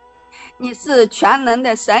你是全能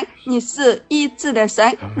的神，你是医治的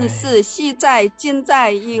神，你是昔在今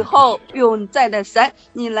在以后永在的神，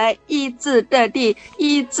你来医治这地，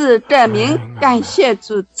医治这民。感谢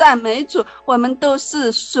主，赞美主，我们都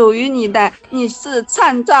是属于你的，你是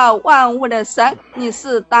创造万物的神，你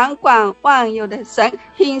是掌管万有的神，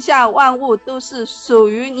天下万物都是属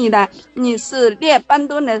于你的，你是列邦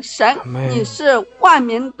中的神，你是万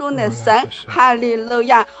民中的神。哈利路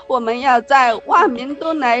亚，我们要在万民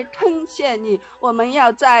中来称谢你，我们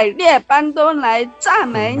要在列邦中来赞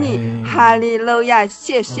美你。哈利路亚，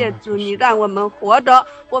谢谢主，你让我们活得，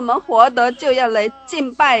我们活得就要来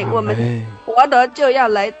敬拜，我们活得就要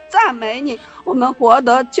来赞美你，我们活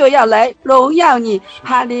得就要来荣耀你。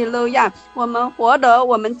哈利路亚，我们活得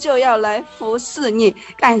我们就要来服侍你。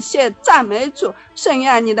感谢赞美主，圣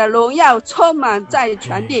愿你的荣耀充满在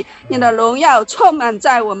全地，你的荣耀充满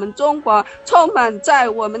在我们中国，充满在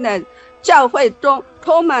我们的教会中，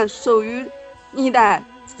充满属于你的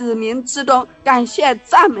子民之中。感谢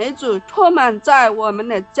赞美主，充满在我们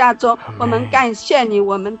的家中，我们感谢你，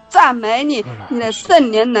我们赞美你，你的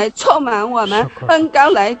圣灵来充满我们，恩膏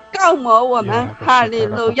来膏抹我们。哈利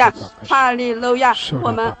路亚，哈利路亚，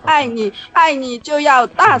我们爱你，爱你就要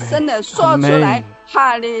大声的说出来。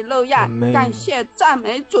哈利路亚，感谢赞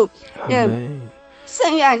美主，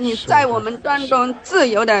圣愿你在我们当中自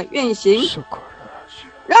由的运行，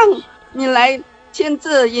让你来亲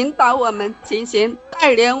自引导我们前行，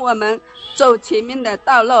带领我们走前面的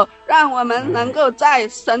道路，让我们能够在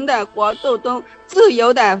神的国度中自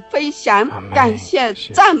由的飞翔。感谢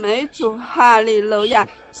赞美主，哈利路亚，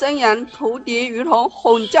生养徒敌如同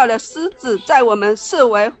吼叫的狮子，在我们四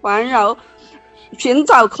围环绕，寻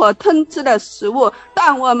找可吞吃的食物，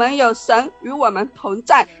但我们有神与我们同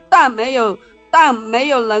在，但没有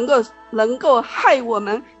能够害我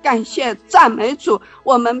们。感谢赞美主，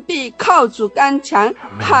我们必靠主刚强。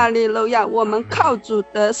哈利路亚，我们靠主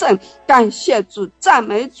得胜。感谢主，赞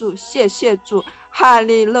美主，谢谢主。哈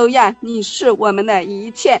利路亚，你是我们的一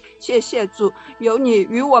切。谢谢主，有你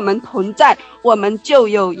与我们同在，我们就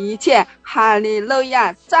有一切。哈利路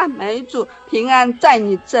亚，赞美主，平安在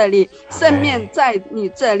你这里，生命在你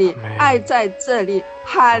这里，爱在这里。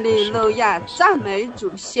哈利路亚，赞美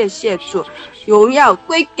主，谢谢主，荣耀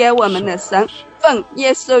归给我们的神，奉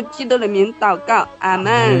耶稣基督的名祷告，阿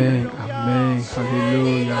门。阿门，哈利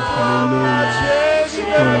路亚，哈利路亚，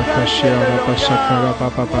哦拉卡西亚拉巴沙卡拉巴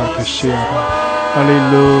巴巴卡西亚拉，哈利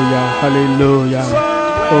路亚，哈利路亚，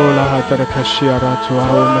哦拉哈达的卡西亚拉，主啊，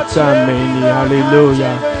我们赞美你，哈利路亚，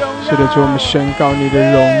是的，主，我们宣告你的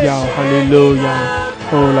荣耀，哈利路亚，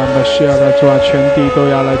哦拉巴西亚拉，主啊，全地都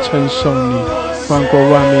要来称颂你，万国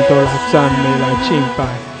万民都来赞美来敬拜。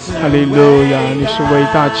哈利路亚，你是伟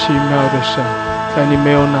大奇妙的神，在你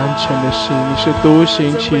没有难成的事，你是独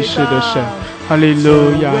行其事的神。哈利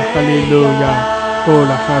路亚，哈利路亚，哦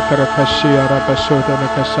拉哈达拉卡西亚拉巴索达拉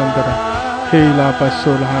卡桑达拉，嘿拉巴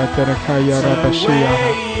索拉哈达拉卡亚拉巴西亚拉，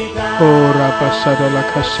哦拉巴萨达拉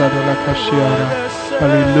卡萨达拉卡西亚拉，哈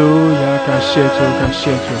利路亚，感谢主，感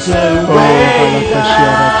谢主，哦哈拉卡西亚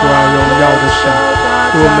拉，主啊，荣耀的神，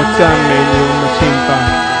我们赞美你，我们敬拜。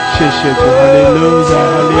谢谢主，哈利路亚，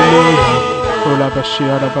哈利路亚，哦拉巴西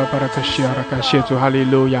亚拉巴巴拉卡西亚拉，感谢主，哈利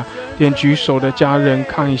路亚。点举手的家人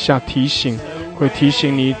看一下提醒，会提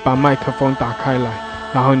醒你把麦克风打开来，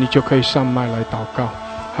然后你就可以上麦来祷告。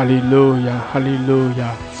哈利路亚，哈利路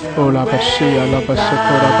亚，哦拉巴西亚拉巴萨克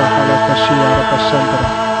拉巴哈拉卡西亚拉巴桑德拉，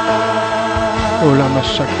哦拉玛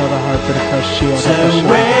萨克拉哈德拉卡西亚拉巴桑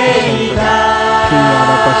德拉，提亚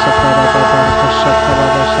拉巴萨克拉巴巴拉卡萨克拉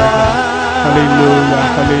巴桑德拉。哈利路亚，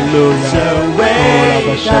哈利路亚。拉巴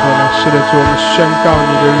沙巴拉，是的，主，我们宣告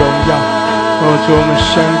你的荣耀。主，我们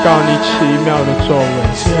宣告你奇妙的作为。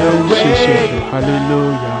谢谢主，哈利路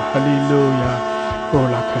亚，哈利路亚。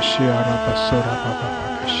拉卡西亚拉巴索拉巴巴巴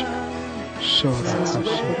卡西亚，索拉哈西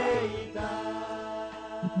亚。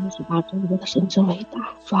主啊，我的神真伟大！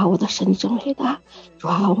主啊，我的神真伟大！主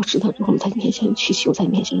啊，我是的主，我们在你面前屈膝，在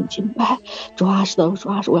你面前敬拜。主啊，是的，主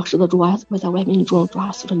啊，我要是的主啊，我在外面中，主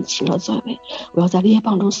啊，诉说你奇妙的作为；我要在列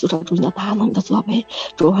邦中诉说主你的大能、你的作为。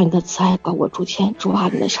主啊，你的慈爱高过诸天；主啊，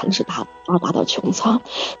你的诚实大到穹苍。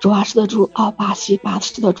主啊，是的主，奥巴西巴，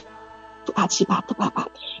是的主。主阿基巴的爸爸，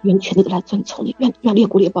愿全地都来尊崇你，愿列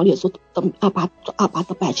国列邦列族的阿巴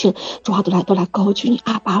的百姓，主啊都来高举你，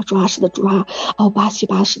阿巴主啊是的主啊，奥巴西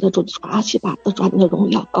巴是的主阿西巴的主啊，你的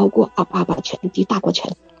荣耀高过阿巴全地，大过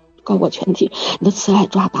全。高过全体，你的慈爱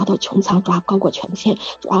主啊达到穹苍，主啊高过全天，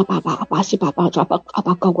主啊阿巴西巴主啊阿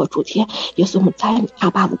巴高过诸天，耶稣我们在你，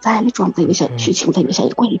阿巴我们在你，主啊在你向屈膝，在你向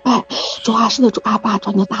你跪拜，主啊是的主阿巴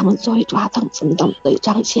主啊你的大能作为，主啊等次你的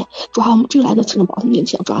彰显，主啊我们追来的圣宝的面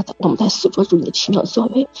前，主啊我们在诉说主你的奇妙作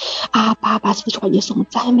为，阿巴是的主啊耶稣我们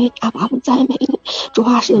赞美，阿巴我们赞美你，主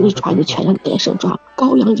啊是的主啊你全然得胜，主啊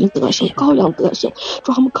羔羊已经得胜，羔羊得胜，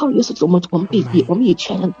主啊我们靠耶稣主我们以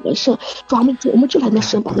全然得胜，主啊我们追来的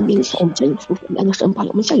圣宝的面前，我们向你服服，我们来到神宝，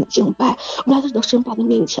我们向你敬拜，我们来到神宝的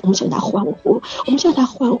面前，我们向他欢呼，我们向他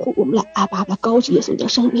欢呼，我们来阿巴高举耶稣的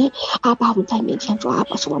生命，阿巴我们在面前，主阿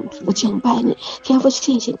巴是我们服敬拜你，天父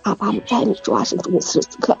谢谢你，阿巴我们在你，主啊是主的此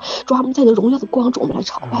刻，主啊我们在这荣耀的光中，我们来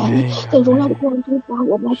朝拜你，在荣耀的光中，主啊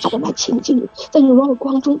我们来亲近你，在荣耀的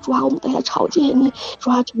光中，主啊我们来朝见你，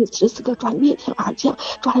主啊求你此刻转裂天而降，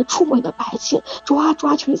主啊来触摸你的百姓，主啊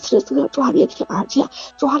求你此刻主啊裂天而降，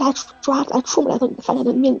主啊来触摸来到你的凡人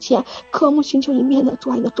的面前。渴慕寻求一面的主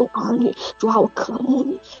啊，你的众儿女，主啊，我渴慕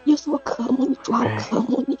你，耶稣，我渴慕你，主啊，我渴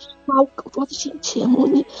慕你，主啊，我的心切慕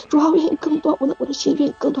你，主啊，我愿意更多，我的心愿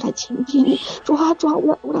意更多来亲近你，主啊，主啊，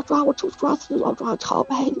我朝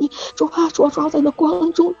拜你，主啊，在你的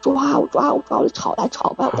光中，主啊，我朝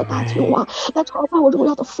拜我的大君王，来朝拜我荣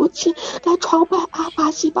耀的父亲，来朝拜阿巴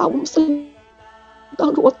西巴我们生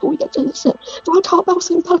当中我独一的真神，主啊朝拜我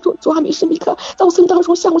生命当中，主啊每时每刻在我生命当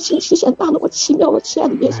中向我显大能我奇妙的亲爱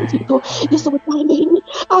的耶稣基督，耶稣我赞美你，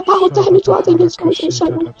阿爸我赞美主啊在你面前向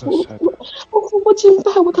你祝福，我俯伏敬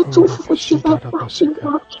拜我的主，俯伏敬拜大君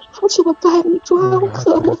王，父亲我赞美主啊，我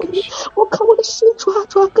渴慕你，我渴我的心，主啊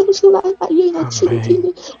更深来愿意来亲近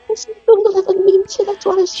你，我心更多来到你面前来，主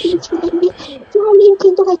啊来寻求你，主啊愿意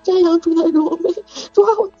更多来瞻仰主的荣美，主啊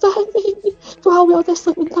我赞美你，主啊我要在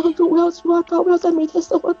生命当中，我要在每天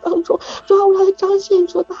生活当中，主啊我要彰显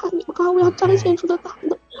出大能，主啊我要彰显出的大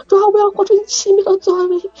能，主啊我要活出你奇妙的作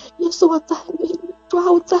为，耶稣我赞美你，主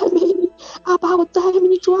啊我赞美你，阿爸我赞美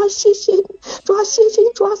你，主啊谢谢你，主啊谢谢你，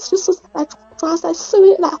主啊14来主啊在4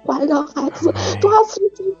月来怀上孩子，主啊4月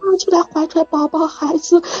就来怀揣宝宝孩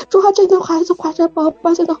子，主啊这个孩子怀着宝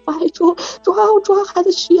宝在怀中，主啊孩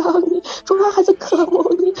子需要你，主啊孩子渴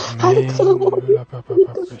慕你，孩子渴慕你，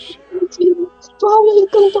主啊我愿意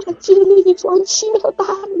更多来经历你主啊奇妙的大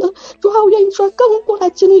能，主啊我愿意更多来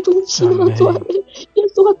经历主你奇妙的作为，耶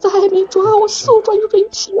稣我赞美主啊我诉说主你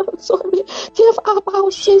奇妙的作为，天父阿爸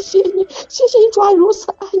我谢谢你，谢谢你主啊如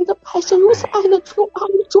此爱你的百姓，如此爱你的主啊，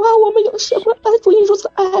主啊我们有什么但主你如此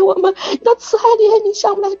爱我们，你的慈爱怜悯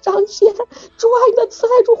向我们来彰显，主啊你的慈爱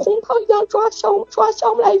如洪涛一样，主啊向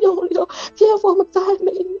我们来涌流，天父我们赞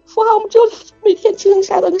美你，父啊我们只有每天敬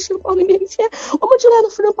拜在神宝的面前，我们只来到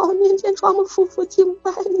神宝的面前，主啊我们夫妇敬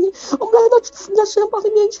拜你，我们来到你的神宝的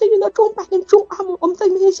面前，与那众百姓众阿们，我们在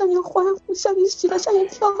面前向你欢呼，向你喜乐，向你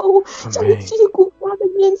跳舞，向你击鼓，我的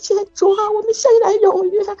面前，主啊我们向你来踊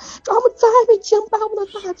跃，主啊我们赞美敬拜我们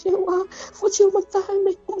的大君王，父亲我们赞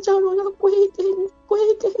美，我们将荣耀归给你，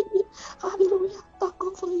哈利路亚，祷告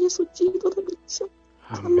奉耶稣基督的名求，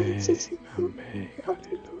阿门，谢谢阿门，哈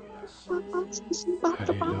利路亚，谢谢爸爸，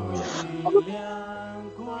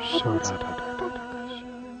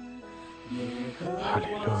哈利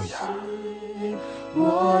路亚，我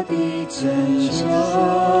的拯救，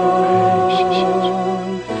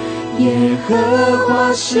耶和华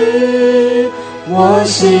是我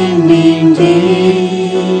性命的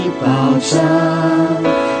保障，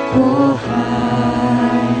我还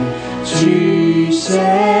惧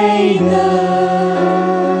谁呢？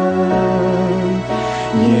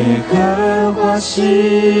耶和华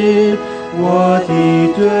是我的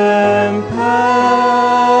盾牌，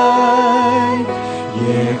耶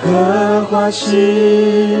和华是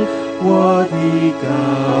我的高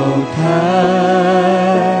台，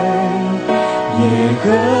耶和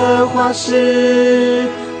华是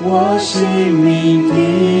我性命的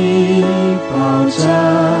保障，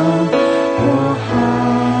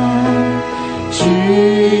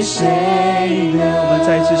谁呢？我们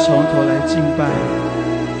再一次从头来敬拜。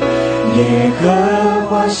耶和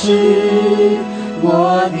华是我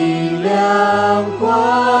的亮光，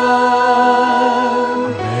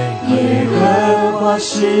耶和华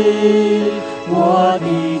是我的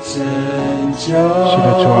拯救。是的，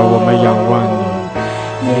主啊，我们仰望你。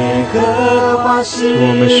耶和华是我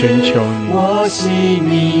们寻求你，我性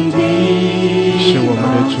命的是我们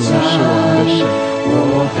的主，是我们的神。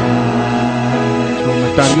我们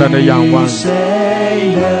单单的仰望你，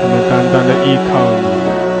我们单单的依靠你。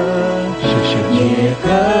谢谢主，哈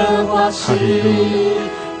利路亚。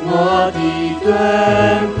我的盾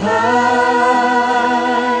牌，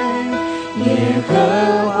耶和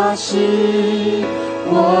华是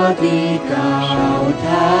我的高台，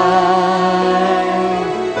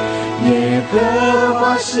耶和华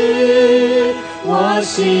是我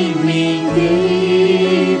性命的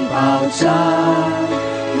保障，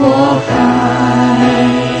我还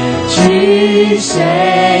惧谁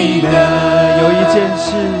呢？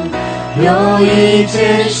有一件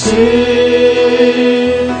事，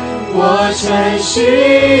我曾寻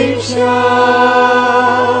求，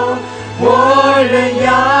我仍要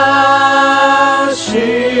寻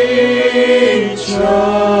求，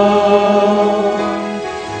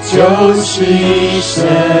就是一生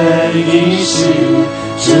一世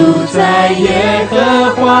住在耶和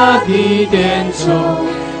华的殿中，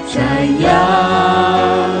瞻仰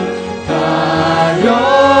他荣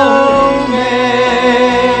美。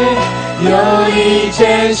有一件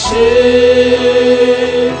事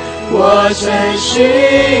我曾寻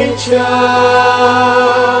求，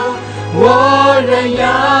我仍要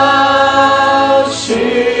寻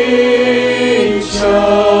求，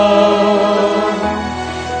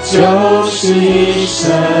就是一生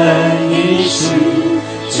一世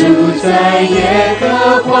住在耶和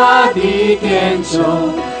华的殿中，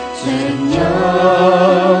尊有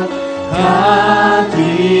他的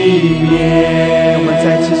面。我们再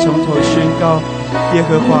次从头宣告：耶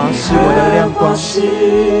和华是我的亮光，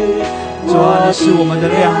主啊，你是我们的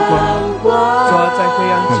亮光，主啊，在黑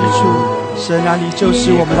暗之处，神啊，你就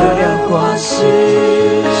是我们的亮光，使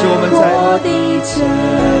我们在你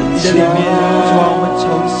的里面，主啊，我们重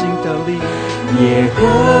新得力。耶和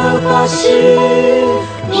华是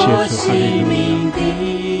我性命的。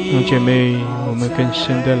弟兄姐妹，我们更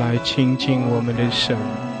深的来亲近我们的神。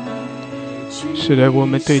是的，我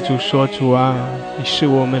们对主说：主啊，你是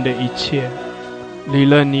我们的一切，离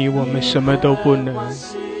了你我们什么都不能。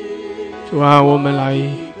主啊，我们来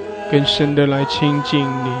更深的来亲近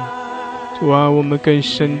你。主啊，我们更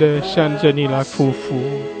深的向着你来匍匐。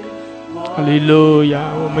哈利路亚！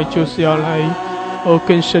我们就是要来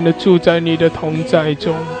更深的住在你的同在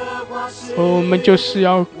中。我们就是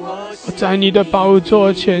要在你的宝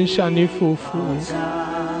座前向你匍匐。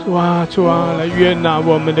主啊，主啊，来悦纳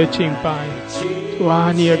我们的敬拜。主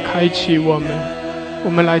啊，你也开启我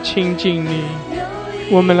们来亲近你，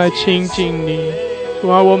我们来亲近你。主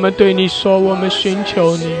啊，我们对你说，我们寻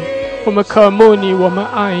求你，我们渴慕你，我们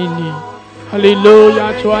爱你。哈利路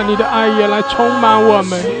亚！主啊，你的爱也来充满我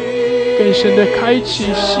们，更深的开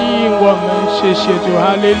启吸引我们。谢谢主，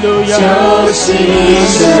哈利路亚！就是一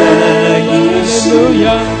生一世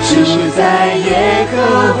住在耶和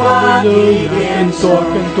华的殿中，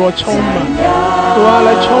更多充满，主啊，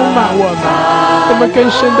来充满我们更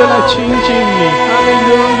深的来亲近你。哈利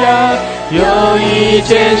路亚！有一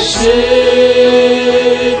件事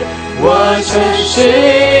我曾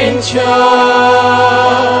寻求，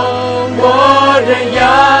我仍要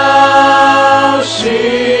寻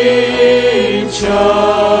求，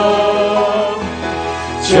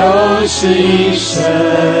就是一生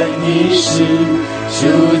一世住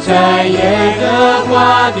在耶和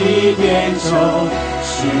华的殿中，寻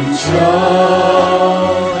求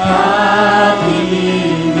他的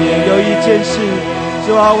面。有一件事，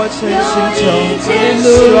主啊，我曾寻求，主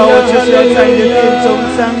啊，我就是要在你的殿中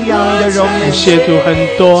张扬你的荣美。感谢主很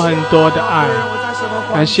多很多的爱，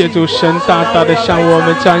感谢主神大大的向我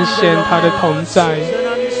们彰显他的同在，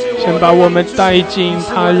神把我们带进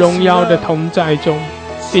他荣耀的同在中，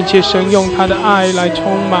并且神用他的爱来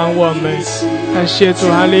充满我们。感谢主，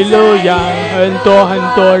哈利路亚！很多很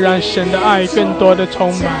多，让神的爱更多的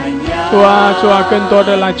充满。主啊，主啊，更多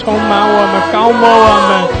的来充满我们，高摩我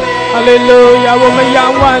们。哈利路亚！我们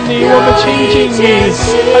仰望你，我们亲近你。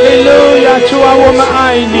哈利路亚！主啊，我们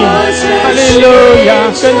爱你。哈利路亚！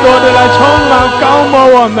更多的来充满高摩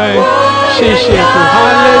我们。谢谢主，哈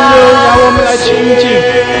利路亚！我们来亲近，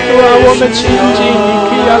主啊，我们亲近你。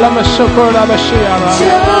基亚拉玛苏克拉巴西亚拉，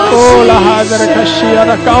哦拉哈德拉卡西亚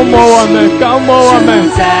拉，高摩我们，高摩我们，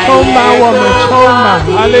充满我们，充满。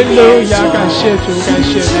哈利路亚！感谢主，感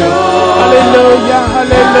谢主。哈利路亚，哈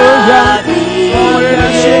利路亚！我仍然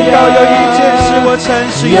宣告有一件事我曾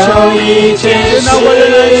寻求，那我仍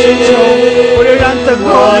然寻求，我仍然等候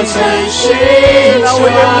你，那我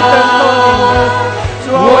也不等候你。主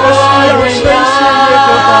啊，我的需要称谢耶和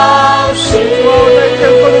华，主啊，我在等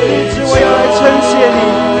候的日子，我要来称谢你。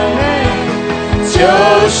就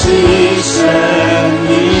是一生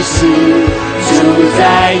一世，住在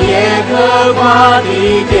耶和华的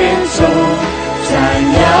殿中，瞻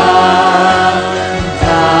仰他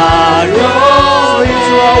荣美。主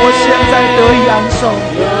啊，我现在得以昂首，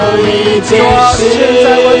主啊，现在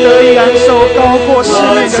我得以昂首，高过世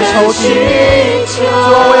面的仇敌。主啊，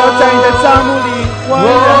我要在你的帐幕里欢然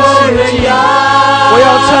献祭，我要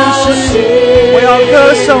称诗，我要歌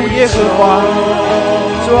颂耶和华。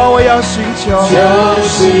主啊，我要寻求，就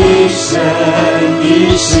是一生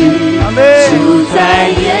一世，住在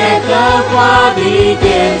耶和华的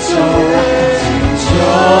殿中，寻求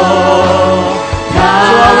他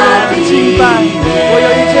的敬拜。我有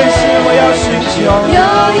一件事我要寻求，有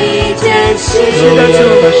一件事，是的，主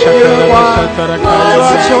耶和华，主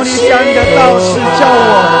啊，求你将你的道指教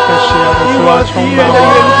我，因我敌人的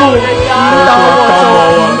缘故，引导我走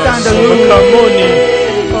平淡的路。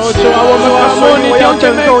主啊，我们渴慕你，弟兄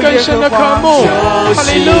姐妹更深的渴慕，哈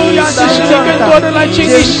利路亚！这是你更多的来经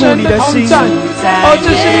历神的同在，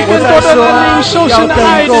这是你更多的来领受神的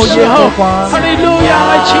爱的时候，哈利路亚！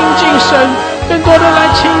来亲近神，更多的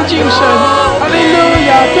来亲近神，哈利路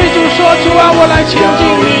亚！对主说，主啊，我来亲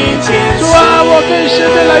近你，主啊，我更深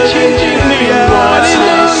的来亲近你，哈利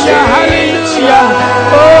路亚，哈利路亚！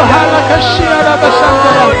哦，哈拉克西阿拉巴桑德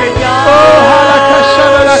拉，哦，哈拉克沙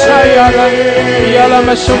拉拉卡亚拉。亚拉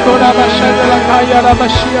玛苏库拉巴沙德拉卡亚拉巴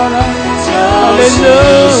西亚拉，哈利路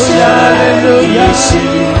亚，哈利路亚！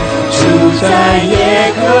住在耶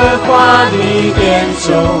和华的殿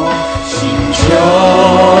中，寻求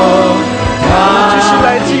他。继续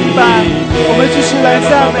来敬拜，我们继续来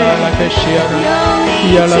赞美。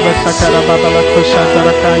亚拉巴萨卡拉巴巴拉库山德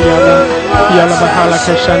拉卡亚拉，亚拉巴哈拉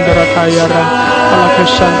库山德拉卡亚拉，哈拉库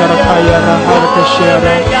山德拉卡亚拉，哈拉库西亚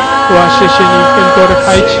拉。主啊，谢谢你更多的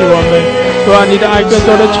开启我们。主啊，你的爱更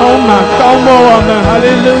多的充满高摩我们，哈利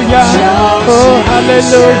路亚，哦，哈利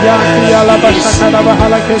路亚，亚拉巴沙卡拉巴哈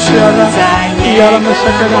拉克西亚拉，亚拉玛萨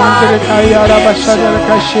卡拉安德卡亚拉巴沙德拉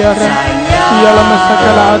卡西亚拉，亚拉玛萨卡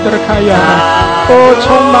拉安德卡亚拉，哦，充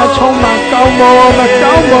满高摩我们，高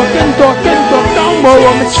摩更多高摩我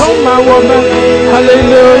们，充满我们，哈利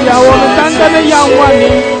路亚，我们单单的仰望你，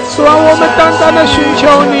主啊，我们单单的寻求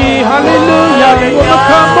你，哈利路亚，我们渴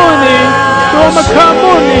慕你。我们渴慕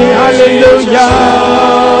你，哈利路亚！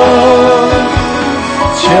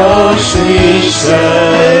就是一生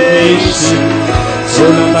一世，住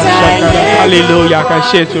在耶哈利路亚！感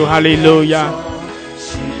谢主，哈利路亚！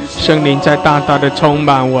圣灵在大大的充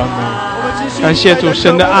满我们，感谢主，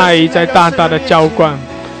神的爱在大大的浇灌，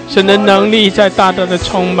神的能力在大大的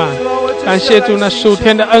充满。感谢主，那属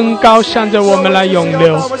天的恩膏向着我们来涌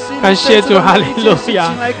流。感谢主，哈利路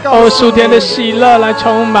亚！哦，属天的喜乐来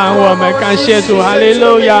充满我们。感谢主，哈利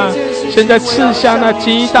路亚！神在赐下那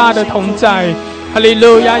极大的同在，哈利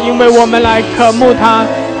路亚！因为我们来渴慕他，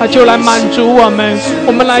他就来满足我们；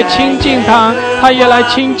我们来亲近他，他也来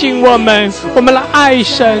亲近我们；我们来爱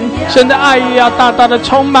神，神的爱也要大大的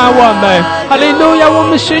充满我们。哈利路亚！我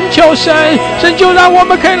们寻求神，神就让我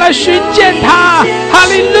们可以来寻见他。哈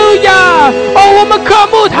利路亚！哦，我们渴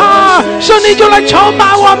慕他，圣灵就来充满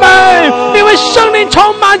我们，因为圣灵充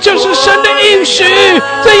满就是神的应许，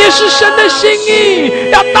这也是神的心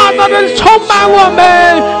意，要大大的充满我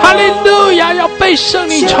们。哈利路亚！要被圣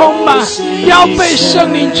灵充满，要被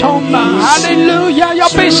圣灵充满。哈利路亚！要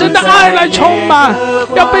被神的爱来充满，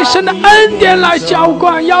要被神的恩典来浇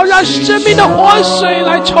灌，要让生命的活水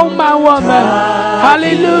来充满我们。哈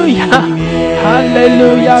利路亚！哈利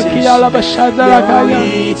路亚！基亚拉巴沙德拉卡亚，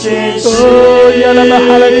哦，亚拉巴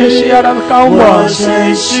哈拉克西亚拉高我，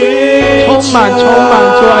充满，主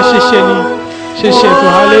啊，谢谢你，谢谢主，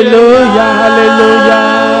哈利路亚，哈利路亚，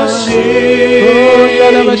哦，亚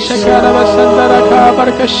拉巴沙卡拉巴沙德拉卡巴拉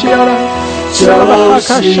克西亚拉，亚拉巴哈卡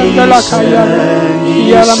沙德拉卡亚，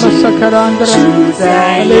亚拉玛萨卡拉安德拉，哈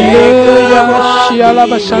利路亚，西亚拉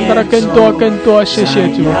巴沙德拉更多，谢谢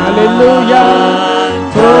主，哈利路亚，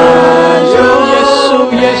哦，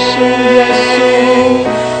耶稣，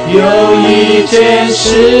有一件事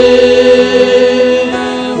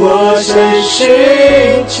我曾寻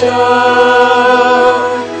求，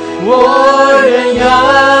我仍要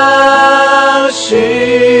寻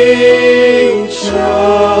求，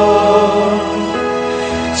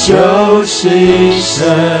就是一生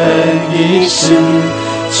一世，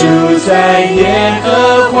住在耶和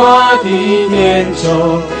华的殿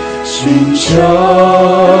中，寻求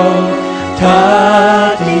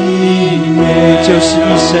他的面，就是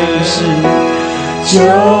一生一世，就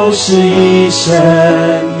是一生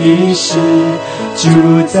一世，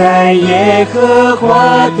住在耶和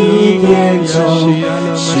华的殿中，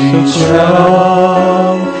寻求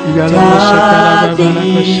他的面，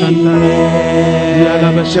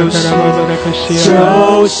就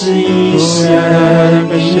是一生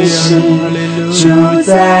一世，住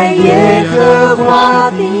在耶和华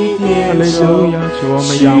的殿中，寻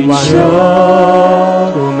求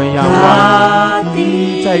他的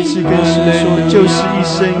面，再一次跟神说，就是一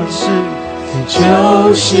生一世，就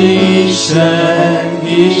是一生一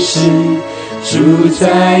世，住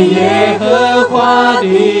在耶和华的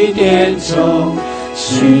殿中，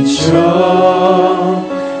寻求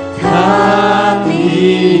他的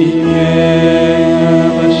面。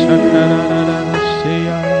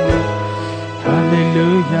哈利路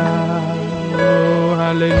亚，哦，哈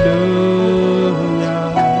利路亚，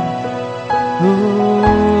哦，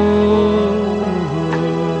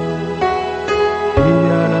呀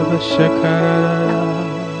拉巴沙卡拉拉，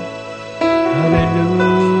哈利路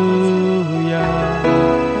亚，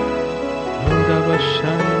哦，拉巴沙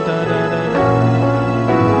达拉拉拉，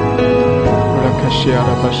乌拉卡西亚拉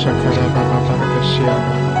巴沙卡拉巴巴巴拉卡西亚拉，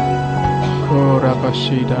哦，拉巴西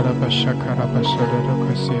达拉巴沙卡拉巴沙拉拉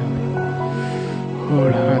卡西亚。Oh,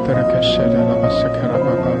 hadra kashada la basakara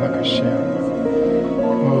baba la kashiara.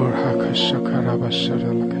 Oh, hakashakara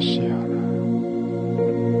basada la kashiara.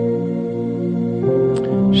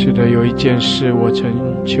 是的，有一件事我曾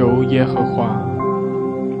求耶和华，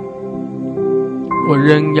我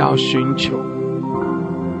仍要寻求，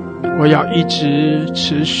我要一直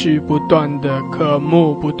持续不断的渴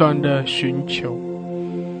慕，不断的寻求，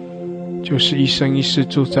就是一生一世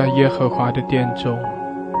住在耶和华的殿中，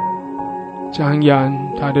张扬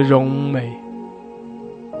他的荣美，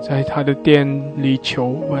在他的殿里求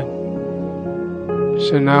问。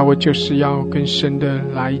神啊，我就是要更深的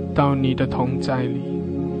来到你的同在里，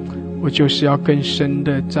我就是要更深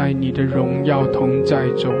的在你的荣耀同在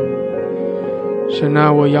中。神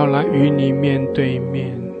啊，我要来与你面对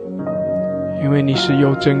面，因为你是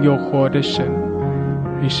又真又活的神，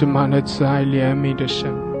你是满了慈爱怜悯的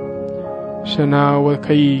神。神啊，我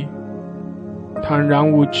可以坦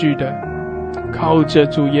然无惧的靠着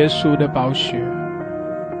主耶稣的宝血，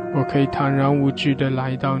我可以坦然无惧地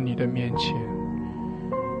来到你的面前。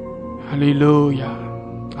哈利路亚，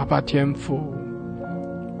阿爸天父，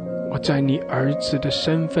我在你儿子的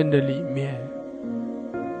身份的里面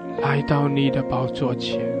来到你的宝座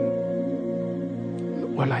前，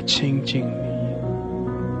我来亲近你。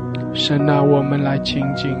神啊，我们来亲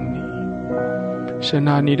近你。神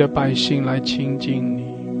啊，你的百姓来亲近你。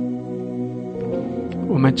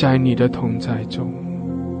我们在你的同在中，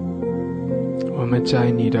我们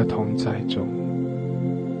在你的同在中。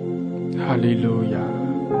哈利路亚，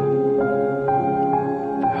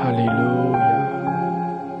哈利路亚。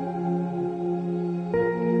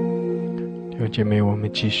弟兄姐妹，我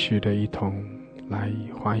们继续的一同来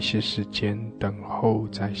花一些时间等候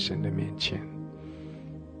在神的面前，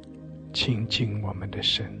亲近我们的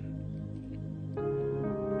神。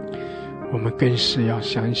我们更是要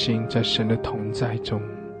相信，在神的同在中，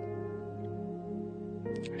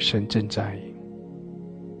神正在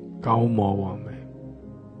高摩我们，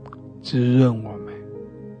滋润我们，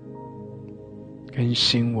更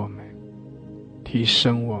新我们，提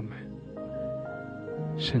升我们，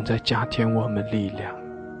神在加添我们力量。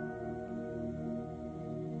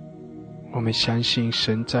我们相信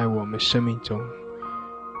神在我们生命中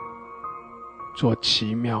做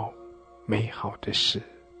奇妙美好的事。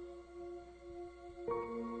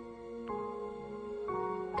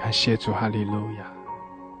感谢主，哈利路亚。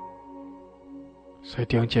所以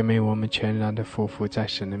弟兄姐妹，我们全然的匍匐在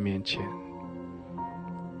神的面前，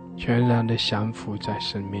全然的降服在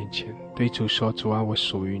神面前，对主说，主啊，我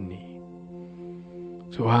属于你。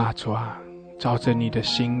主啊，主啊，照着你的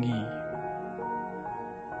心意，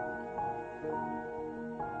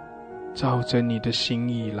照着你的心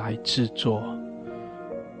意来制作，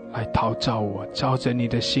来陶造我，照着你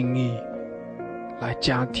的心意来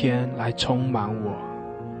加添，来充满我。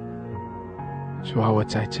主啊，我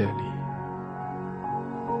在这里，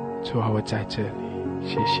主啊，我在这里，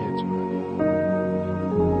谢谢主。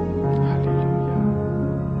哈利路亚。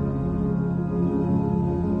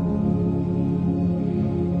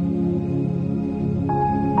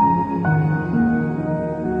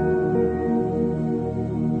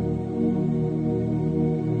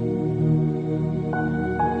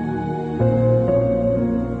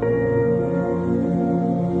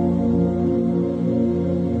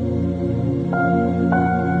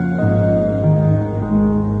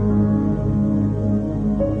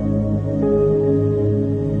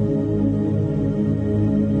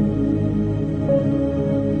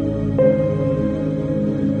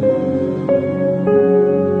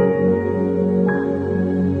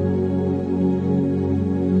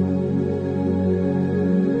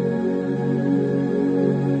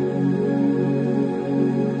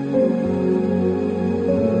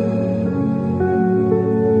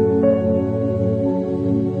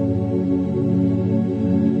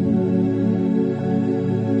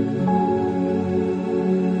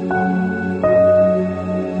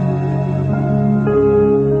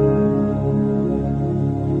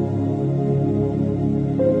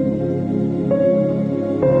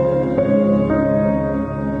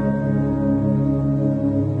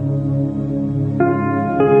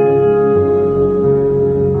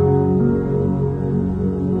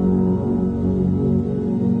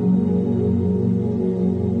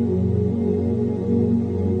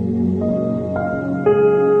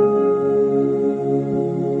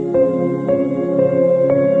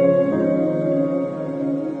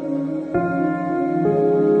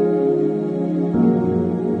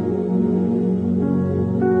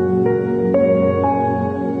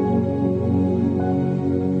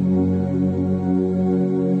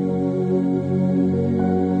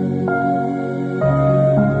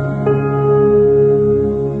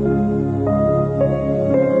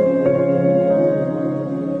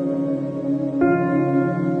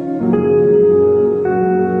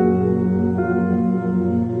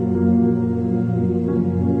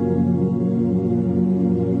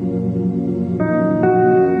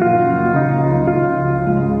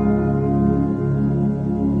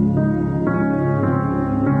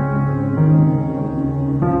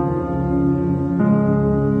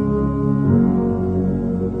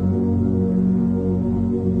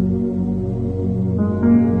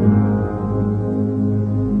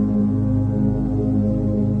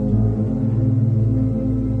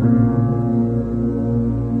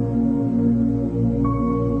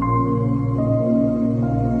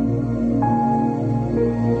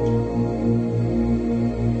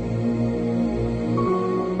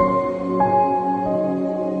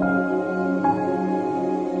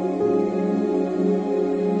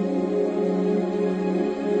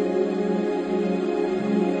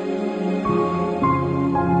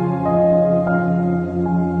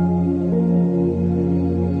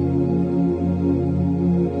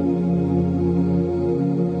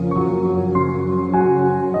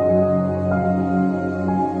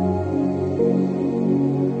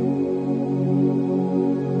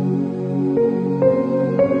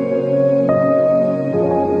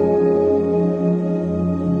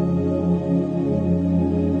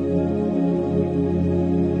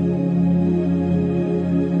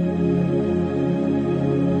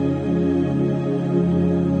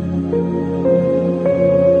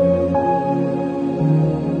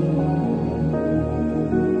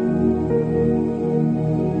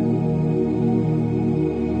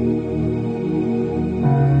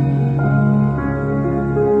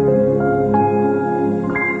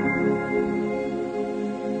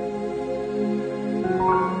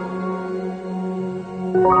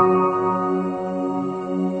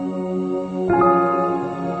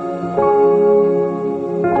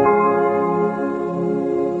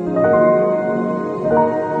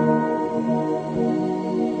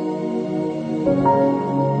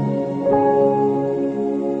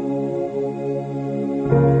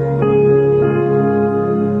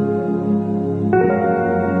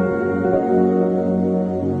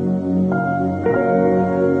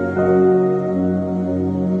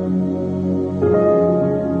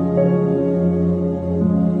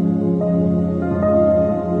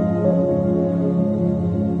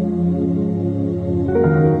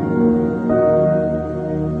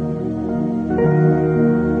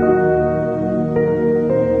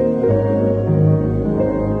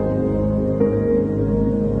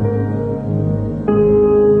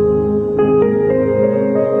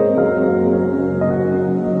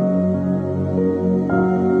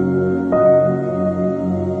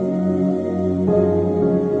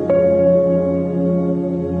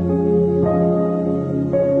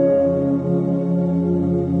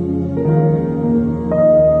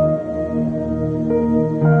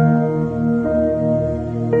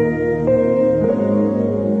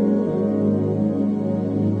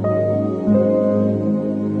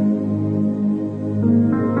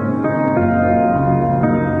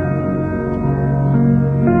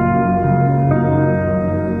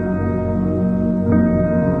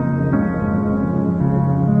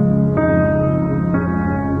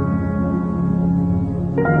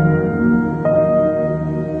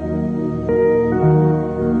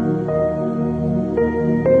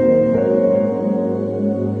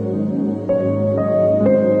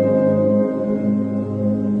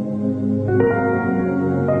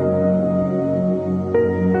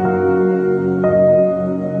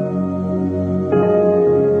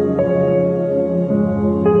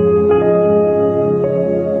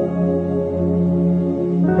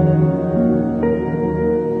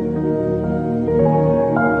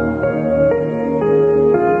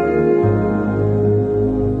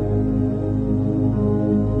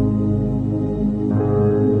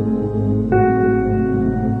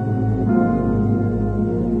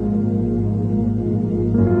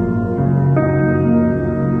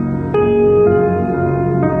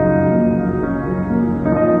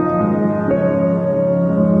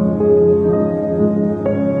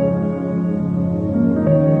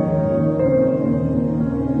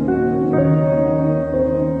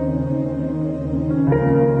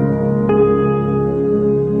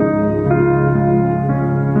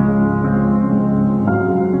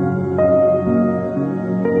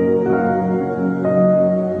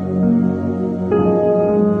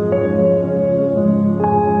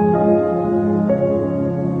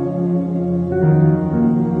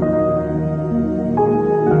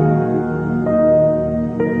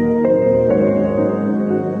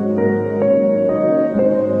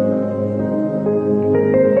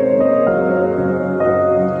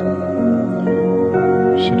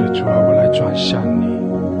转向你。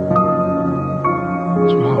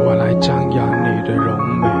主啊，我来张扬你的荣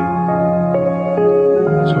美。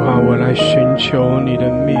主啊，我来寻求你的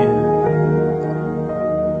面。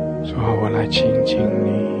主啊，我来亲近你。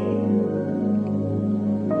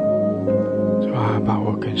主啊，把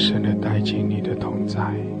我更深的带进你的同在。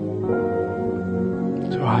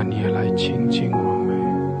主啊，你也来亲近我们，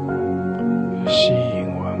吸引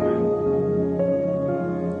我们。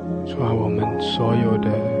主啊，我们所有的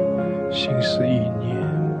心思意念，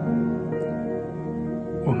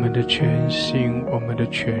我们的全心，我们的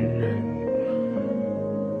全人，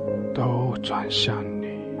都转向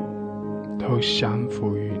你，都降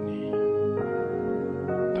服于你，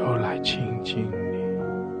都来亲近你。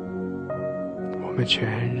我们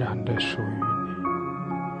全然的属于你。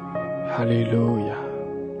哈利路亚，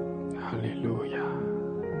哈利路亚。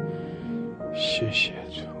谢谢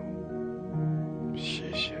主，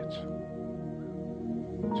谢谢主。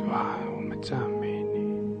主啊，我们赞美你。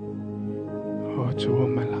哦，主，我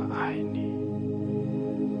们来爱你，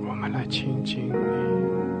我们来亲近你。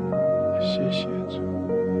谢谢主，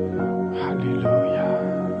哈利路亚，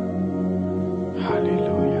哈利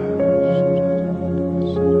路亚。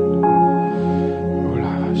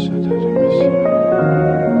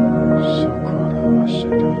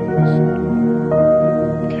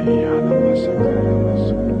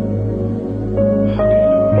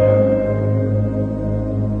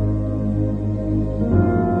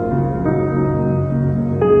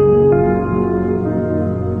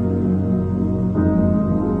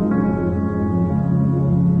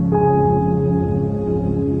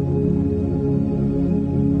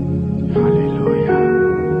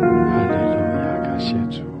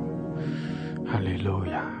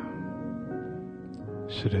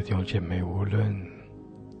姐妹，无论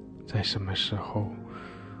在什么时候，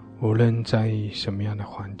无论在什么样的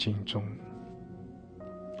环境中，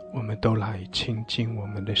我们都来亲近我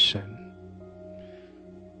们的神，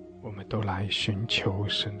我们都来寻求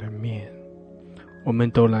神的面，我们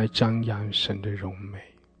都来张扬神的荣美，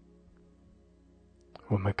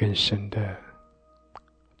我们更深的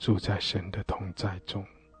住在神的同在中。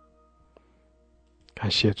感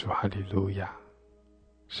谢主，哈利路亚！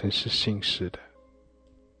神是信实的，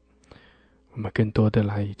我们更多的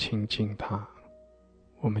来亲近他，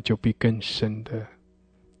我们就必更深的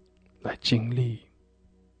来经历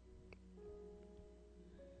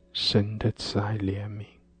神的慈爱怜悯，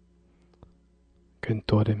更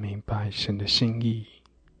多的明白神的心意，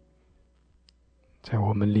在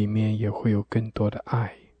我们里面也会有更多的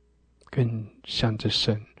爱，更向着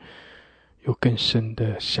神有更深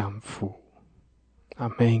的降服。阿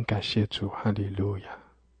们，感谢主，哈利路亚，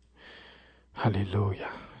哈利路亚。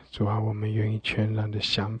主啊，我们愿意全然的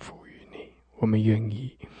降服于你，我们愿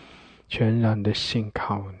意全然的信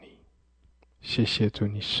靠你。谢谢主，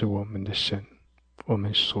你是我们的神，我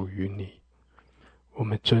们属于你，我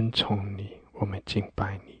们尊崇你，我们敬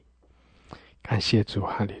拜你。感谢主，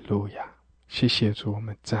哈利路亚。谢谢主，我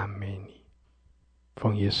们赞美你，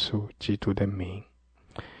奉耶稣基督的名。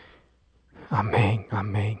阿们，阿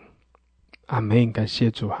们，阿们。感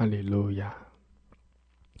谢主，哈利路亚。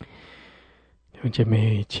弟兄姐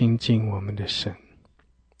妹，亲近我们的神，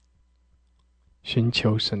寻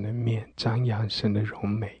求神的面，张扬神的荣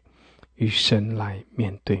美，与神来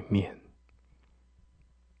面对面。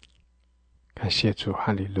感谢主，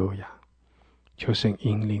哈利路亚。求神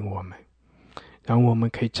引领我们，让我们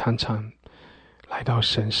可以常常来到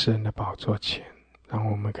神施恩的宝座前，让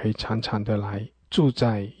我们可以常常的来住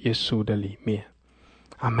在耶稣的里面。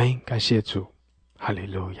阿们，感谢主，哈利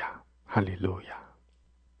路亚，哈利路亚。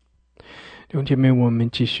弟兄姐妹，我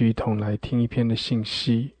们继续一同来听一篇的信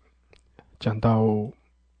息，讲到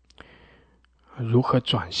如何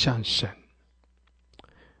转向神，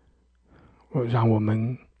让我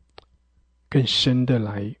们更深的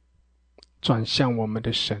来转向我们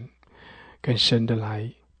的神，更深的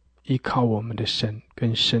来依靠我们的神，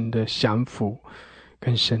更深的降服，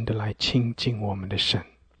更深的来亲近我们的神。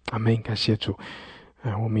阿们，感谢主。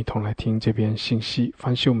我们一同来听这篇信息，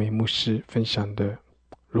方秀美牧师分享的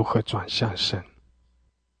如何转向神。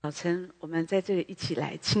早晨我们在这里一起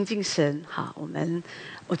来亲近神。好，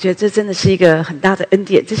我觉得这真的是一个很大的恩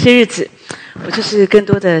典。这些日子我就是更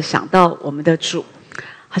多的想到我们的主，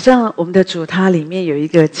好像我们的主他里面有一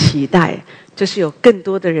个期待，就是有更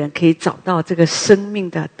多的人可以找到这个生命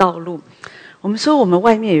的道路。我们说我们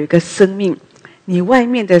外面有一个生命，你外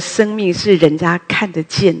面的生命是人家看得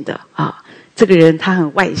见的啊，这个人他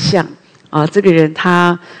很外向啊，这个人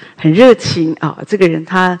他很热情啊，这个人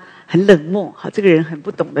他很冷漠，这个人很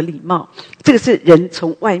不懂得礼貌，这个是人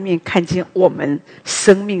从外面看见我们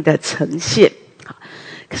生命的呈现。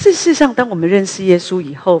可是事实上，当我们认识耶稣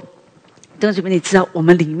以后，弟兄姐妹，你知道我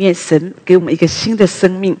们里面神给我们一个新的生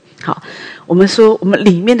命。好，我们说我们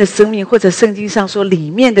里面的生命，或者圣经上说里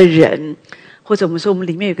面的人，或者我们说我们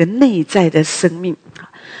里面有个内在的生命。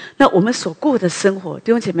那我们所过的生活，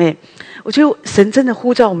弟兄姐妹，我觉得神真的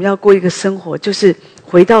呼召我们要过一个生活，就是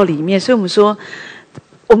回到里面。所以我们说，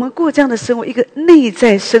我们过这样的生活，一个内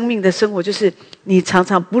在生命的生活，就是你常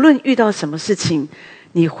常不论遇到什么事情，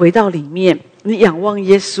你回到里面，你仰望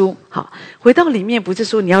耶稣。好，回到里面不是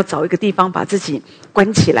说你要找一个地方把自己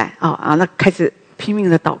关起来那开始拼命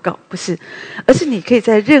的祷告，不是，而是你可以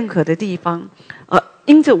在任何的地方，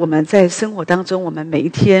因着我们在生活当中，我们每一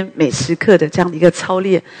天每时刻的这样的一个操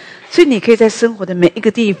练，所以你可以在生活的每一个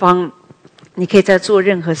地方，你可以在做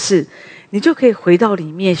任何事，你就可以回到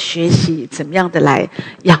里面学习怎么样的来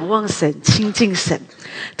仰望神、亲近神。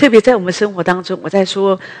特别在我们生活当中，我在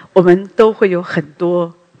说我们都会有很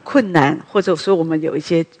多困难，或者说我们有一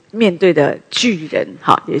些面对的巨人，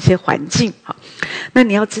有一些环境。那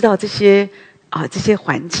你要知道这些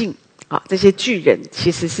环境这些巨人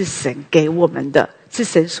其实是神给我们的，是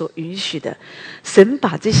神所允许的。神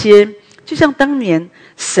把这些，就像当年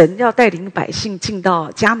神要带领百姓进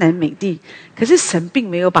到迦南美地，可是神并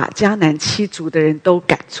没有把迦南7族的人都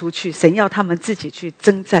赶出去，神要他们自己去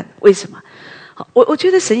征战。为什么？我觉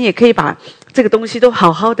得神也可以把这个东西都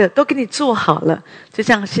好好的都给你做好了，就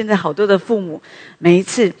像现在好多的父母，每一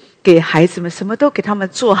次给孩子们什么都给他们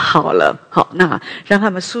做好了，好，那让他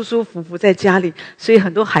们舒舒服服在家里，所以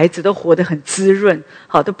很多孩子都活得很滋润，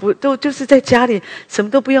好，都就是在家里什么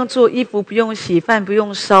都不用做，衣服不用洗，饭不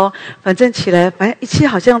用烧，反正起来，反正一切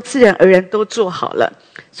好像自然而然都做好了，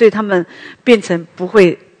所以他们变成不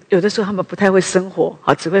会，有的时候他们不太会生活，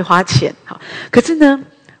好，只会花钱，好，可是呢，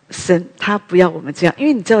神他不要我们这样，因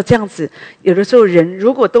为你知道这样子，有的时候人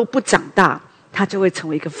如果都不长大，他就会成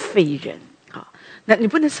为一个废人。好，那你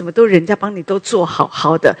不能什么都人家帮你都做好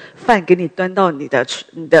好的，饭给你端到你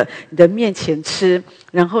的面前吃，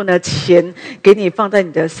然后呢，钱给你放在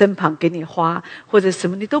你的身旁给你花，或者什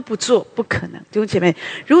么你都不做，不可能。弟兄姐妹，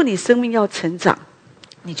如果你生命要成长，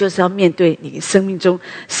你就是要面对你生命中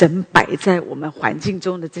神摆在我们环境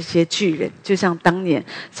中的这些巨人，就像当年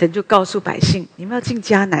神就告诉百姓，你们要进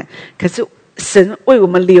迦南，可是神为我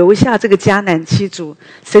们留下这个迦南7族，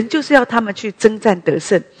神就是要他们去征战得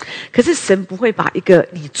胜，可是神不会把一个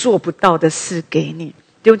你做不到的事给你。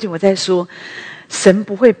弟兄姐妹，我在说神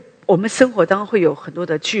不会，我们生活当中会有很多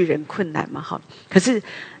的巨人困难嘛，好，可是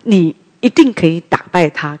你一定可以打败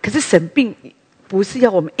他，可是神并不是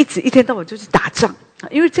要我们一天到晚就是打仗，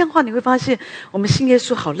因为这样的话你会发现我们信耶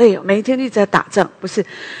稣好累哦，每一天一直在打仗。不是，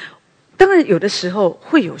当然有的时候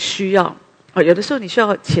会有需要，有的时候你需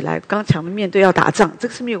要起来刚强的面对要打仗，这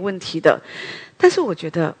个是没有问题的。但是我觉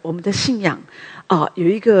得我们的信仰有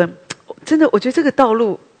一个真的，我觉得这个道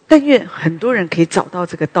路，但愿很多人可以找到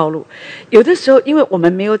这个道路。有的时候因为我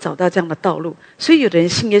们没有找到这样的道路，所以有的人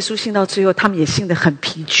信耶稣信到最后，他们也信得很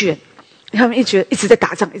疲倦，他们一直在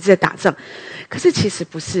打仗，一直在打仗。可是其实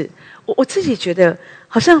不是，我自己觉得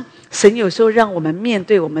好像神有时候让我们面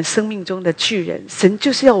对我们生命中的巨人，神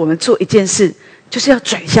就是要我们做一件事，就是要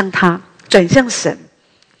转向他，转向神。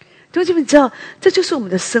弟兄姐妹，你知道这就是我们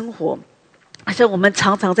的生活，好像我们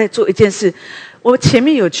常常在做一件事，我前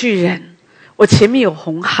面有巨人，我前面有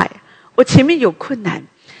红海，我前面有困难，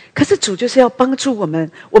可是主就是要帮助我们。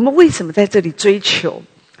我们为什么在这里追求？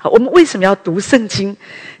好，我们为什么要读圣经？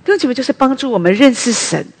弟兄姐妹，就是帮助我们认识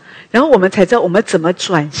神，然后我们才知道我们怎么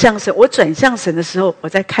转向神。我转向神的时候，我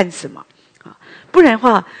在看什么？不然的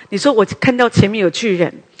话，你说我看到前面有巨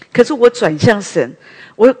人，可是我转向神，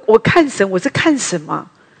我看神，我是看什么？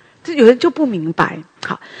这有人就不明白。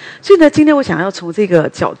好，所以呢，今天我想要从这个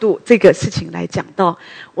角度、这个事情来讲到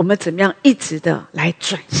我们怎么样一直的来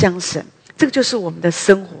转向神。这个就是我们的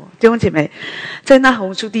生活。弟兄姐妹，在那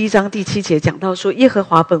鸿书1章第7节讲到说，耶和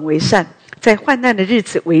华本为善，在患难的日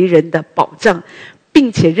子为人的保障，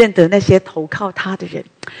并且认得那些投靠他的人。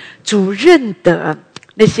主认得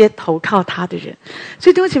那些投靠他的人。所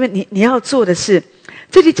以弟兄姐妹，你要做的是，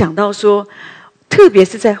这里讲到说，特别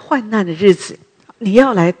是在患难的日子，你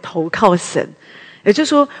要来投靠神。也就是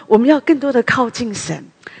说，我们要更多的靠近神。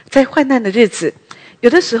在患难的日子，有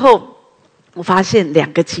的时候我发现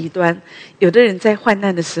两个极端，有的人在患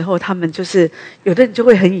难的时候，他们就是有的人就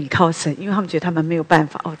会很倚靠神，因为他们觉得他们没有办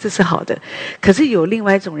法，这是好的。可是有另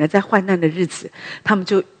外一种人在患难的日子，他们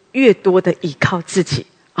就越多的倚靠自己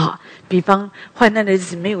比方患难的日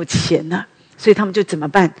子没有钱了，所以他们就怎么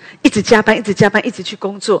办？一直加班，一直加班，一直去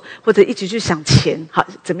工作，或者一直去想钱，好，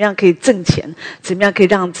怎么样可以挣钱？怎么样可以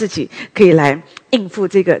让自己可以来应付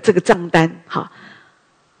这个账单？好。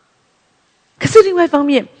可是另外一方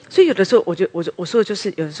面，所以有的时候，我说的就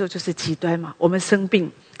是有的时候就是极端嘛。我们生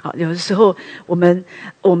病，好，有的时候我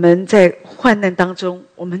们在患难当中，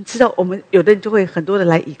我们知道我们有的人就会很多的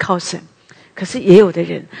来依靠神，可是也有的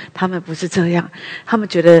人他们不是这样，他们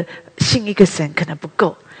觉得信一个神可能不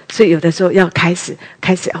够，所以有的时候要开始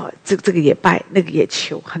这个也拜，那个也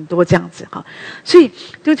求，很多这样子哈。所以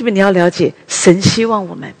弟兄姐妹，你要了解，神希望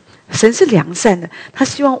我们，神是良善的，他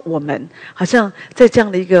希望我们好像在这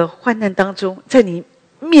样的一个患难当中，在你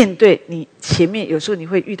面对你前面有时候你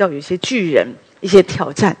会遇到有一些巨人，一些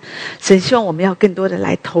挑战，神希望我们要更多的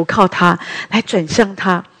来投靠他，来转向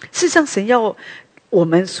他。事实上，神要我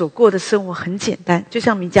们所过的生活很简单，就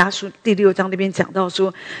像弥迦书第6章那边讲到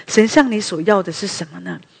说，神向你所要的是什么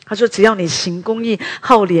呢？他说，只要你行公义，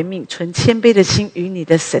好怜悯，存谦卑的心，与你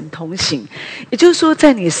的神同行。也就是说，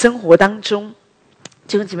在你生活当中，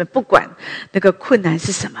弟兄姐妹，不管那个困难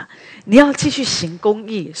是什么，你要继续行公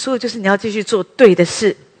义，所以就是你要继续做对的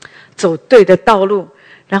事，走对的道路，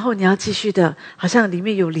然后你要继续的，好像里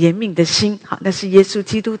面有怜悯的心，好，那是耶稣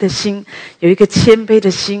基督的心，有一个谦卑的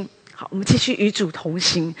心。好，我们继续与主同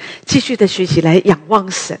行，继续的学习来仰望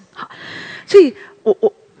神。好，所以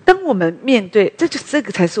当我们面对，这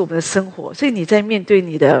个才是我们的生活。所以你在面对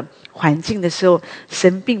你的环境的时候，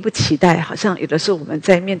神并不期待，好像有的时候我们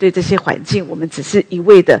在面对这些环境，我们只是一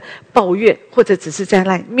味的抱怨，或者只是在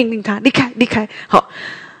那命令他离开离开。好，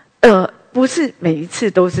不是每一次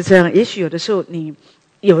都是这样。也许有的时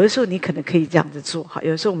候你可能可以这样子做，好，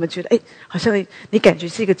有的时候我们觉得，好像你感觉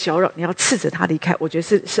是一个搅扰，你要斥责他离开，我觉得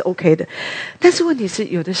是 OK 的。但是问题是，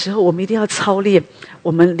有的时候我们一定要操练，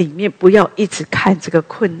我们里面不要一直看这个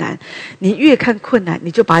困难，你越看困难，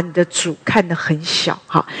你就把你的主看得很小，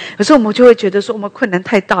好，有时候我们就会觉得说，我们困难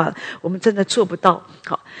太大了，我们真的做不到，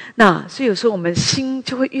好，那所以有时候我们心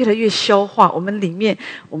就会越来越消化，我们里面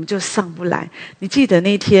我们就上不来。你记得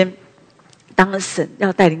那一天，当神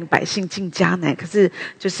要带领百姓进迦南，可是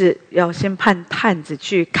就是要先派探子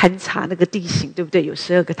去勘察那个地形，对不对？有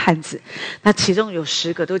12个探子，那其中有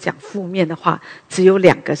10个都讲负面的话，只有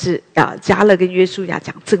2个是迦勒跟约书亚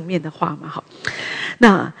讲正面的话嘛。好，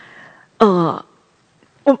那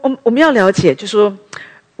我们要了解，就是说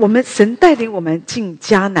神带领我们进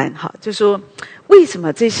迦南，哈，就是说为什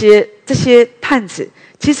么这些探子，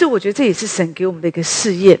其实我觉得这也是神给我们的一个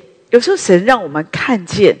试验。有时候神让我们看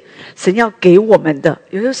见，神要给我们的，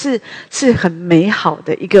有时候是很美好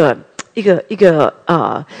的一个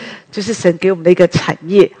就是神给我们的一个产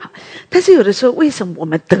业哈。但是有的时候为什么我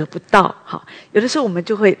们得不到哈？有的时候我们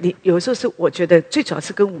就会，有的时候是我觉得最主要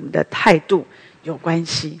是跟我们的态度有关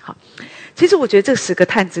系哈。其实我觉得这10个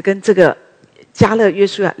探子跟这个迦勒约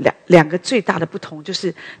书亚两个最大的不同就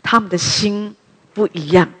是他们的心不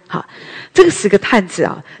一样哈。这个10个探子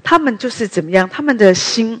啊，他们就是怎么样？他们的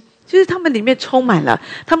心。就是他们里面充满了，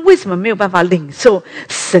他们为什么没有办法领受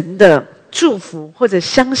神的祝福，或者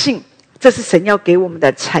相信这是神要给我们的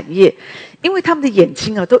产业？因为他们的眼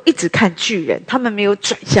睛啊，都一直看巨人，他们没有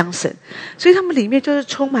转向神，所以他们里面就是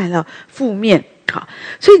充满了负面。好，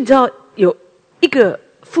所以你知道，有一个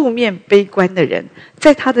负面悲观的人，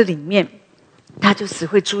在他的里面，他就只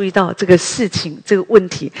会注意到这个事情、这个问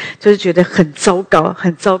题，就是觉得很糟糕，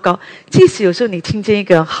很糟糕。即使有时候你听见一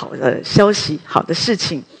个好的消息、好的事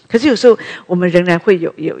情，可是有时候我们仍然会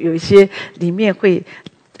有一些里面会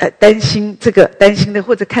担心的，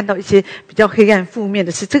或者看到一些比较黑暗、负面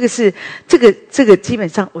的事。这个基本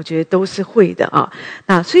上我觉得都是会的啊。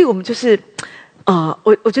那所以我们就是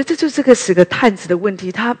我觉得这就是这个10个探子的问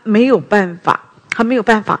题，他没有办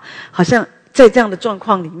法，好像在这样的状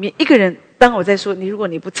况里面，一个人。当我在说如果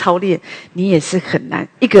你不操练，你也是很难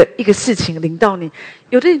一个事情临到你。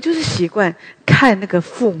有的人就是习惯看那个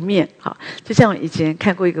负面，好，就像我以前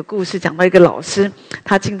看过一个故事，讲到一个老师，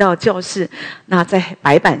他进到教室，那在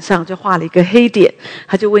白板上就画了一个黑点，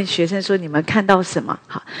他就问学生说：“你们看到什么？”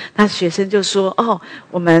好，那学生就说：“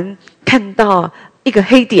我们看到一个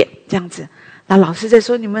黑点这样子。”那老师在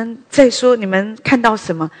说：“你们看到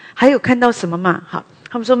什么？还有看到什么吗？”好，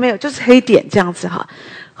他们说没有，就是黑点这样子哈。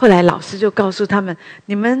后来老师就告诉他们：“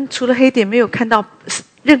你们除了黑点没有看到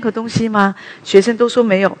任何东西吗？”学生都说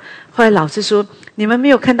没有。后来老师说：“你们没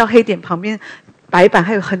有看到黑点旁边白板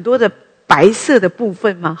还有很多的白色的部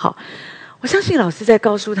分吗？”好，我相信老师在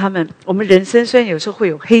告诉他们，我们人生虽然有时候会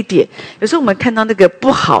有黑点，有时候我们看到那个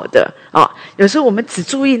不好的有时候我们只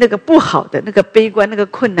注意那个不好的、那个悲观、那个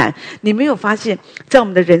困难，你没有发现，在我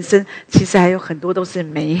们的人生其实还有很多都是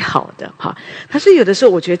美好的哈。所以有的时候，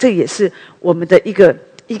我觉得这也是我们的一个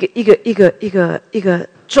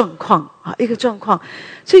状况啊，一个状况。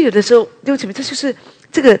所以有的时候，弟兄姐妹，这就是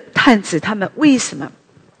这个探子他们为什么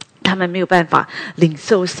他们没有办法领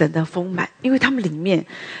受神的丰满，因为他们里面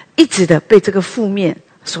一直的被这个负面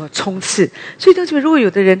所冲刺。所以弟兄姐妹，如果有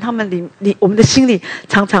的人他们我们的心里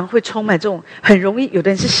常常会充满这种很容易，有的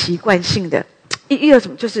人是习惯性的，一遇到什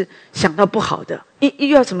么就是想到不好的，一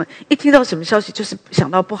遇到什么，一听到什么消息就是想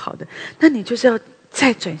到不好的，那你就是要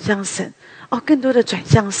再转向神。更多的转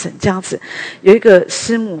向神这样子。有一个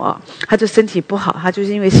师母她就身体不好，她就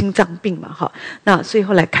是因为心脏病嘛那所以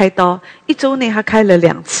后来开刀，1周内她开了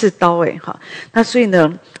2次刀那所以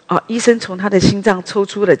呢医生从她的心脏抽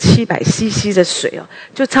出了700cc 的水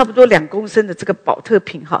就差不多2公升的这个保特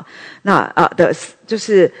瓶那的就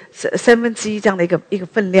是1/3这样的一个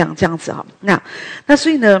分量这样子那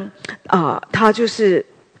所以呢她就是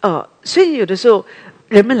所以有的时候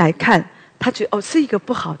人们来看。他觉得是一个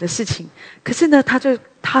不好的事情，可是呢，他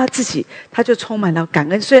就充满了感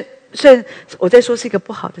恩。虽然我在说是一个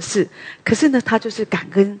不好的事，可是呢，他就是感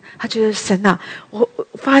恩。他觉得神我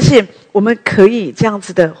发现我们可以这样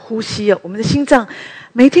子的呼吸我们的心脏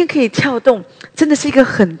每天可以跳动，真的是一个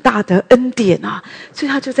很大的恩典所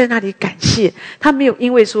以他就在那里感谢。他没有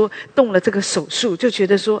因为说动了这个手术就觉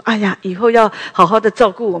得说哎呀以后要好好的照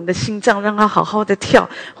顾我们的心脏，让它好好的跳，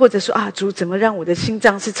或者说主怎么让我的心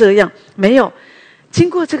脏是这样，没有。经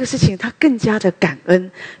过这个事情他更加的感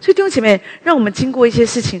恩。所以弟兄姐妹，让我们经过一些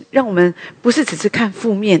事情，让我们不是只是看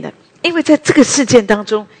负面的，因为在这个事件当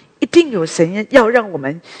中一定有神要让我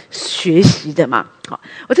们学习的嘛。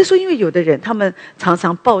我在说，因为有的人他们常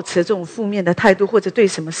常抱持这种负面的态度，或者对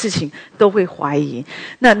什么事情都会怀疑。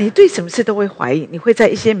那你对什么事都会怀疑，你会在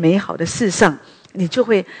一些美好的事上你就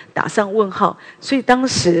会打上问号。所以当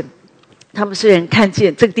时他们虽然看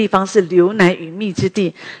见这个地方是流奶与蜜之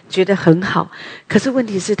地，觉得很好，可是问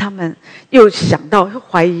题是他们又想到，会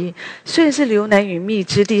怀疑，虽然是流奶与蜜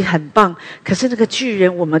之地很棒，可是那个巨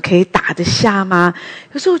人我们可以打得下吗？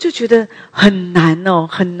有时候就觉得很难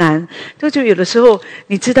很难。就有的时候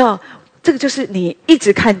你知道，这个就是你一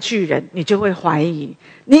直看巨人，你就会怀疑；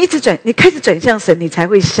你开始转向神，你才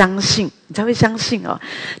会相信。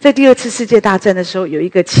在第2次世界大战的时候，有一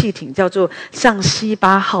个汽艇叫做上西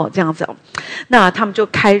巴号这样子那他们就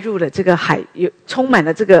开入了这个海，充满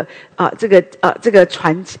了这个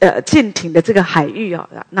船舰艇的这个海域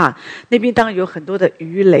那边当然有很多的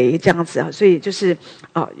鱼雷这样子所以就是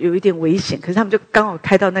有一点危险。可是他们就刚好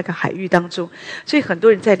开到那个海域当中，所以很多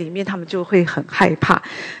人在里面，他们就会很害怕。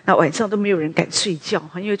那晚上都没有人敢睡觉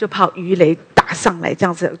因为就怕鱼雷打上来这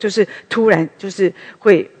样子，就是突然就是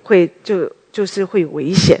就是会有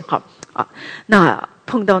危险那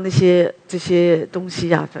碰到这些东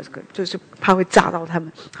西就是怕会炸到他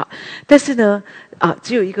们但是呢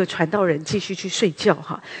只有一个传道人继续去睡觉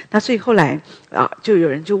那所以后来就有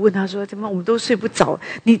人就问他说，怎么我们都睡不着，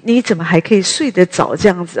你怎么还可以睡得着这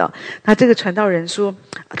样子那这个传道人说，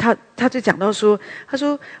他就讲到说，他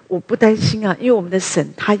说我不担心因为我们的神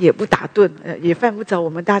他也不打盹也犯不着我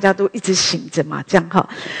们大家都一直醒着嘛这样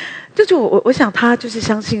就是我想他就是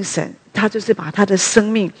相信神，他就是把他的生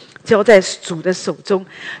命交在主的手中。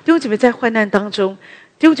弟兄姐妹，在患难当中，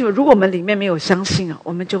弟兄姐妹，如果我们里面没有相信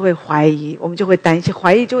我们就会怀疑，我们就会担心，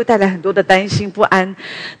怀疑就会带来很多的担心不安。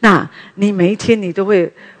那你每一天你都会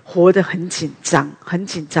活得很紧张，很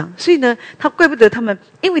紧张。所以呢，他怪不得他们，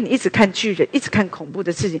因为你一直看巨人，一直看恐怖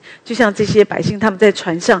的事情，就像这些百姓他们在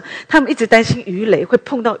船上，他们一直担心鱼雷会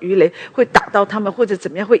碰到鱼雷，会打到他们，或者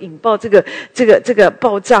怎么样会引爆这个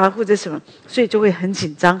爆炸或者什么，所以就会很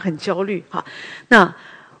紧张、很焦虑那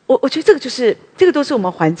我觉得这个都是我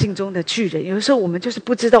们环境中的巨人。有的时候我们就是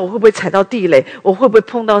不知道我会不会踩到地雷，我会不会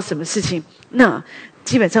碰到什么事情，那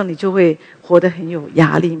基本上你就会活得很有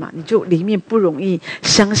压力嘛，你就里面不容易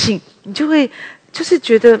相信，你就会就是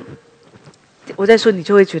觉得，我在说你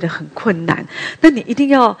就会觉得很困难。那你一定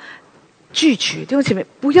要拒绝，弟兄姐妹，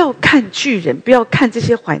不要看巨人，不要看这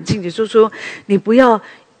些环境，也就是说你不要，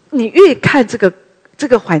你越看这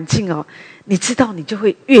个环境你知道你就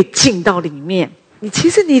会越进到里面。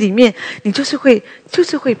其实你里面你就是会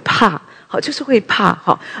怕就是会怕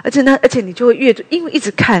而且你就会越因为一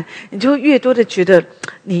直看，你就会越多的觉得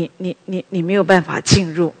你没有办法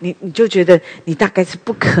进入，你就觉得你大概是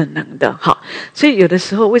不可能的所以有的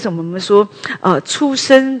时候为什么我们说初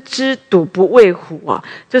生之犊不畏虎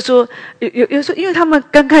就说有时候因为他们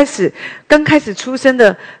刚开始出生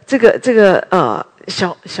的这个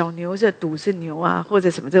小牛是犊是牛或者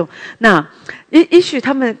什么这种，那也许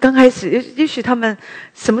他们刚开始也许他们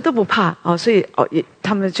什么都不怕所以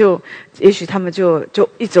也许他们就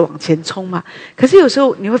一直往前冲嘛。可是有时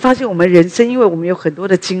候你会发现，我们人生因为我们有很多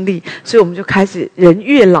的经历，所以我们就开始人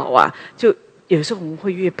越老就有时候我们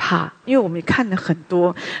会越怕，因为我们看了很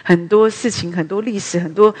多事情、很多历史、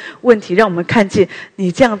很多问题，让我们看见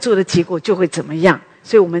你这样做的结果就会怎么样。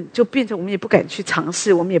所以我们就变成我们也不敢去尝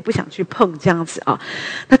试，我们也不想去碰这样子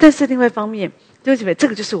那但是另外一方面，弟兄姐妹，这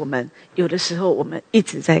个就是我们有的时候我们一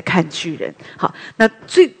直在看巨人。好，那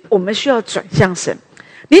我们需要转向神。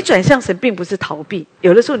你转向神并不是逃避，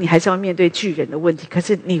有的时候你还是要面对巨人的问题，可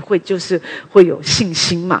是你会有信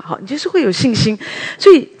心嘛，你就是会有信心。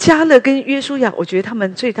所以迦勒跟约书亚，我觉得他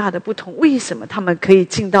们最大的不同，为什么他们可以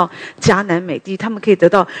进到迦南美地，他们可以得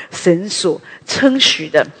到神所称许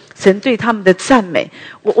的，神对他们的赞美，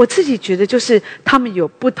我自己觉得就是他们有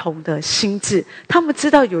不同的心智，他们知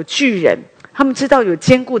道有巨人，他们知道有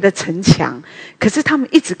坚固的城墙，可是他们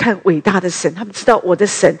一直看伟大的神，他们知道我的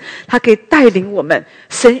神，他可以带领我们，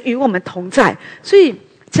神与我们同在。所以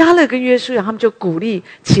迦勒跟约书亚他们就鼓励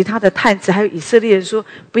其他的探子还有以色列人说，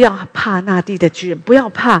不要怕那地的巨人，不要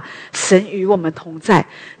怕，神与我们同在。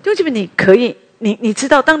弟兄姐妹，你可以，你知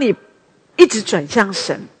道，当你一直转向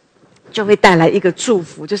神，就会带来一个祝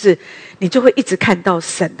福，就是你就会一直看到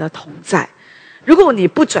神的同在。如果你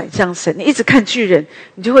不转向神，你一直看巨人，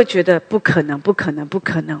你就会觉得不可能，不可能，不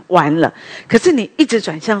可能，完了。可是你一直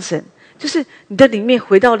转向神，就是你的里面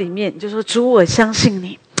回到里面，你就说，主，我相信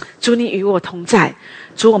你，主，你与我同在，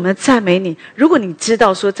主，我们赞美你。如果你知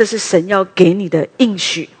道说这是神要给你的应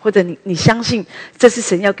许，或者你相信这是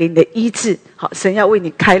神要给你的医治，好，神要为你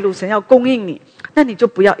开路，神要供应你，那你就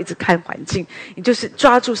不要一直看环境，你就是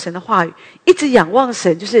抓住神的话语，一直仰望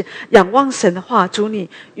神，就是仰望神的话，主，你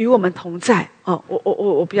与我们同在。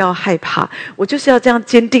我不要害怕，我就是要这样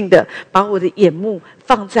坚定的把我的眼目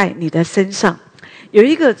放在你的身上。有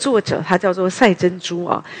一个作者，他叫做赛珍珠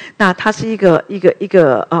啊，那他是一个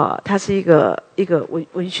他是一个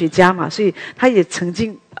文学家嘛，所以他也曾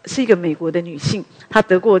经是一个美国的女性，她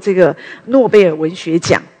得过这个诺贝尔文学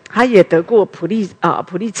奖，她也得过普利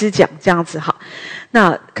兹奖这样子哈。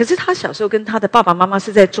那可是她小时候跟她的爸爸妈妈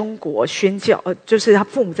是在中国宣教，就是她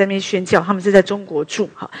父母在那边宣教，他们是在中国住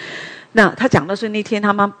哈。那他讲到说，那天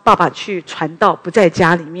他爸爸去传道不在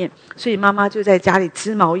家里面，所以妈妈就在家里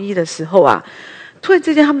织毛衣的时候啊，突然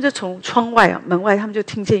之间他们就从窗外门外，他们就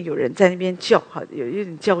听见有人在那边叫，有一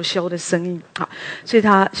点叫嚣的声音，所以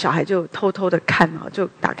他小孩就偷偷的看，就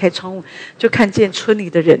打开窗户，就看见村里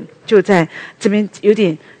的人就在这边有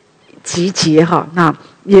点集结哈。那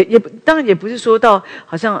也当然也不是说到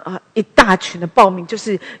好像一大群的报名，就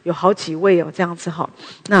是有好几位这样子哈。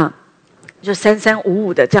那就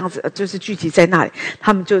3-3-5-5的这样子，就是聚集在那里，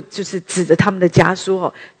他们就是指着他们的家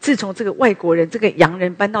说，自从这个外国人这个洋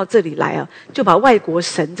人搬到这里来啊，就把外国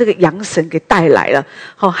神这个洋神给带来了，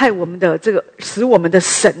害我们的这个使我们的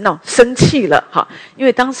神生气了哈，因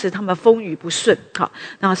为当时他们风雨不顺哈，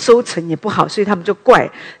那收成也不好，所以他们就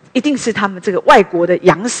怪。一定是他们这个外国的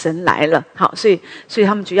洋神来了，好，所以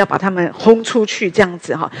他们就要把他们轰出去，这样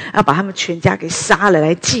子哈，要把他们全家给杀了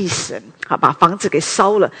来祭神，好，把房子给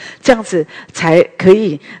烧了，这样子才可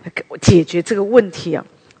以解决这个问题啊。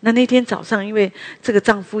那天早上，因为这个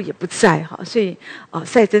丈夫也不在哈，所以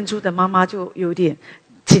赛珍珠的妈妈就有点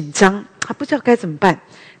紧张，她不知道该怎么办。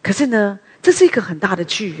可是呢，这是一个很大的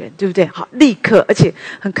巨人，对不对？好，立刻，而且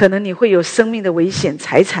很可能你会有生命的危险、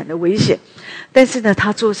财产的危险。但是呢，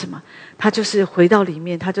他做什么？他就是回到里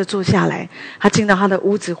面，他就坐下来，他进到他的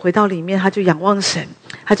屋子，回到里面，他就仰望神，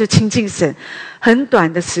他就亲近神。很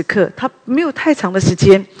短的时刻，他没有太长的时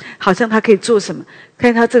间，好像他可以做什么？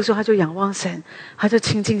看他这个时候，他就仰望神，他就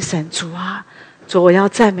亲近神。主啊，主，我要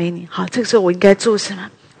赞美你。好，这个时候我应该做什么？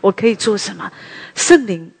我可以做什么？圣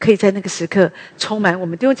灵可以在那个时刻充满我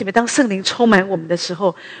们。弟兄姐妹，当圣灵充满我们的时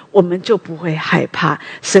候，我们就不会害怕。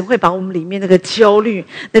神会把我们里面那个焦虑、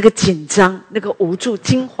那个紧张、那个无助、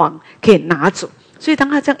惊惶可以拿走。所以当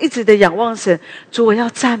他这样一直的仰望神，主，我要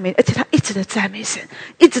赞美，而且他一直的赞美神，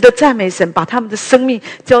一直的赞美神，把他们的生命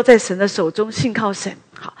交在神的手中，信靠神。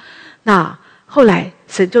好，那后来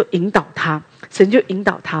神就引导他，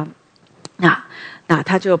那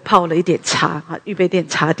他就泡了一点茶，预备点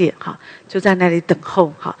茶点，就在那里等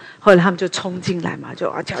候。后来他们就冲进来嘛，就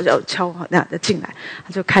敲，那样就进来，他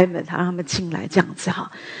就开门，他让他们进来这样子哈。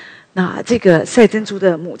那这个赛珍珠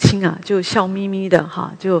的母亲啊，就笑眯眯的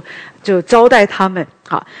哈，就招待他们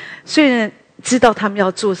哈。虽然知道他们要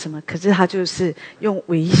做什么，可是他就是用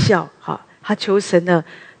微笑哈，他求神呢，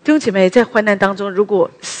弟兄姐妹，在患难当中，如果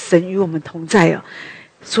神与我们同在哦。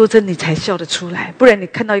说真，你才笑得出来，不然你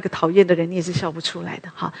看到一个讨厌的人，你也是笑不出来的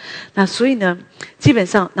哈。那所以呢，基本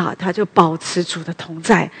上那他就保持主的同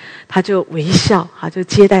在，他就微笑哈，就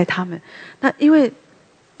接待他们。那因为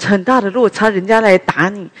很大的落差，人家来打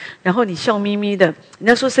你，然后你笑眯眯的，人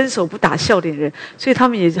家说伸手不打笑脸人，所以他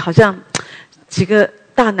们也好像几个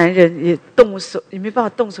大男人也动手，也没办法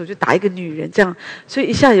动手就打一个女人这样，所以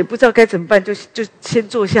一下也不知道该怎么办，就先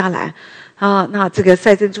坐下来。那这个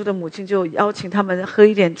赛珍珠的母亲就邀请他们喝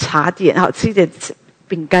一点茶点，吃一点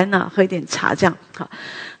饼干啊，喝一点茶这样。好，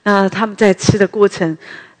那他们在吃的过程。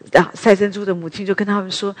赛珍珠的母亲就跟他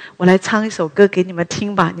们说：“我来唱一首歌给你们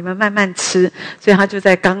听吧，你们慢慢吃。”所以他就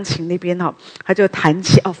在钢琴那边他就弹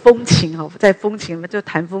琴风琴在风琴里面就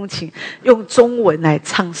弹风琴，用中文来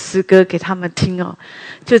唱诗歌给他们听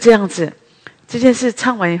就这样子。这件事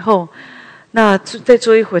唱完以后，那再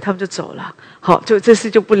坐一会他们就走了。好，就这事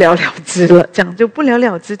就不了了之了，这样就不了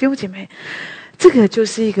了之。弟兄姐妹，这个就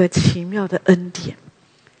是一个奇妙的恩典。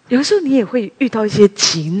有的时候你也会遇到一些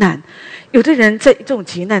急难，有的人在这种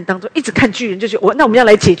急难当中一直看巨人，就觉得那我们要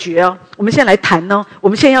来解决我们现在来谈我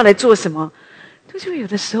们现在要来做什么？就有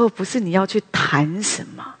的时候不是你要去谈什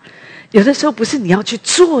么，有的时候不是你要去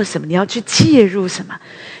做什么，你要去介入什么。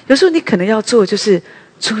有时候你可能要做就是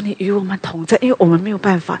主，你与我们同在，因为我们没有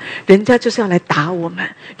办法，人家就是要来打我们，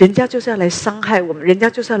人家就是要来伤害我们，人家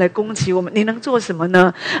就是要来攻击我们，你能做什么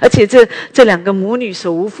呢？而且这两个母女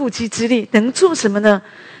手无缚鸡之力，能做什么呢？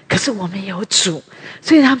可是我们有主，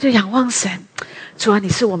所以他们就仰望神。主啊，你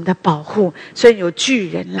是我们的保护。虽然有巨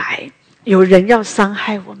人来，有人要伤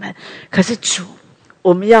害我们，可是主，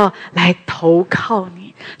我们要来投靠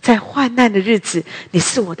你。在患难的日子，你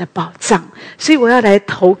是我的保障，所以我要来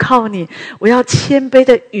投靠你。我要谦卑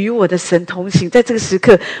的与我的神同行。在这个时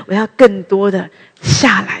刻，我要更多的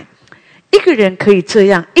下来。一个人可以这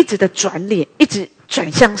样一直的转脸，一直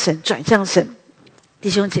转向神，转向神。弟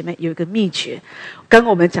兄姐妹，有一个秘诀。刚刚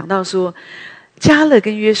我们讲到说，迦勒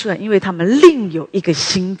跟约书亚，因为他们另有一个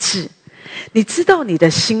心志。你知道你的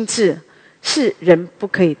心志是人不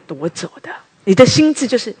可以夺走的，你的心志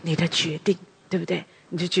就是你的决定，对不对？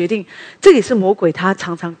你就决定，这也是魔鬼他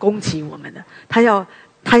常常攻击我们的，他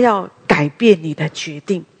要改变你的决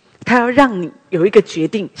定，他要让你有一个决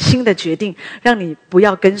定，新的决定，让你不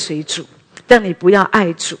要跟随主，让你不要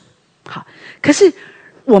爱主。好，可是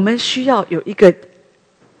我们需要有一个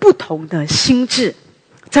不同的心志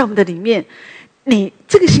在我们的里面，你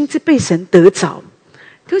这个心志被神得着，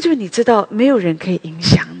就是你知道没有人可以影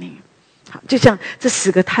响你。好，就像这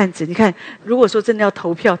10个探子，你看，如果说真的要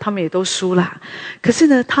投票，他们也都输了。可是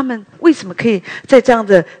呢，他们为什么可以在这样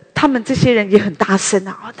的？他们这些人也很大声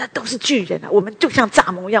那都是巨人我们就像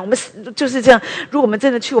蚱蜢一样，我们就是这样。如果我们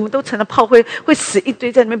真的去，我们都成了炮灰，会死一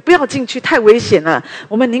堆在里面，不要进去，太危险了。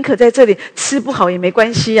我们宁可在这里吃不好也没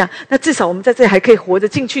关系那至少我们在这里还可以活着，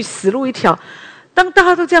进去死路一条。当大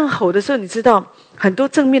家都这样吼的时候，你知道很多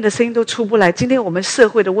正面的声音都出不来。今天我们社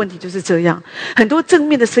会的问题就是这样，很多正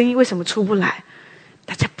面的声音为什么出不来？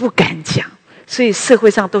大家不敢讲。所以社会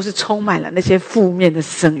上都是充满了那些负面的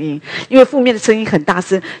声音，因为负面的声音很大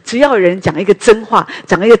声，只要有人讲一个真话，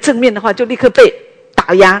讲一个正面的话，就立刻被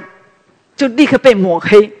打压，就立刻被抹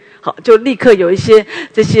黑，好，就立刻有一些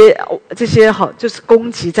这些好，就是攻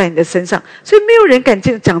击在你的身上，所以没有人敢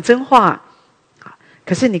讲真话。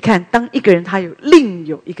可是你看，当一个人他另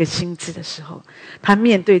有一个心志的时候，他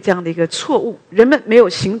面对这样的一个错误，人们没有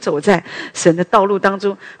行走在神的道路当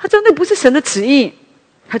中，他知道那不是神的旨意。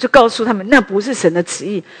他就告诉他们，那不是神的旨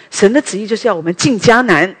意，神的旨意就是要我们进迦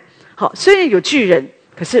南。好，虽然有巨人，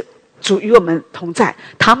可是主与我们同在，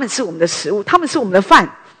他们是我们的食物，他们是我们的饭。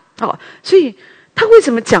好，所以他为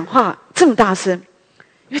什么讲话这么大声？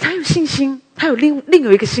因为他有信心，他有另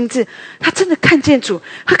有一个心志，他真的看见主，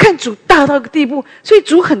他看主大到一个地步，所以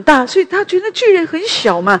主很大，所以他觉得巨人很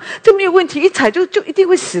小嘛，这没有问题，一踩就一定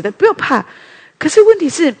会死的，不要怕。可是问题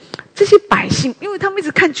是，这些百姓，因为他们一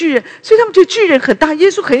直看巨人，所以他们觉得巨人很大，耶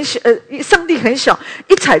稣很小，上帝很小，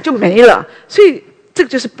一踩就没了。所以这个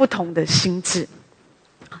就是不同的心志。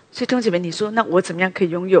所以弟兄姐妹，你说那我怎么样可以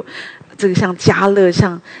拥有这个像迦勒、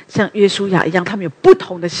像约书亚一样，他们有不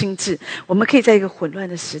同的心志？我们可以在一个混乱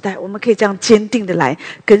的时代，我们可以这样坚定的来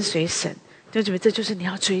跟随神。弟兄姐妹，这就是你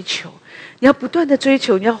要追求，你要不断的追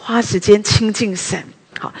求，你要花时间亲近神。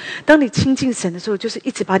好，当你亲近神的时候，就是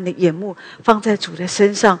一直把你的眼目放在主的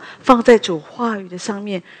身上，放在主话语的上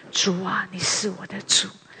面。主啊，你是我的主，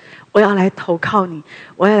我要来投靠你，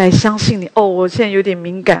我要来相信你。我现在有点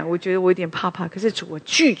敏感，我觉得我有点怕。可是主，我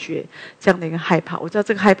拒绝这样的一个害怕。我知道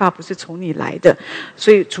这个害怕不是从你来的，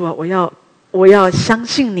所以主啊，我要相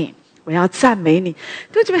信你，我要赞美你。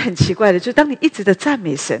这边很奇怪的，就是当你一直的赞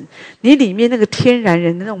美神，你里面那个天然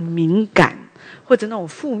人的那种敏感，或者那种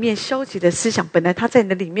负面消极的思想，本来他在你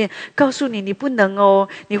的里面告诉你，你不能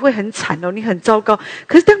你会很惨你很糟糕。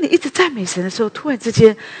可是当你一直赞美神的时候，突然之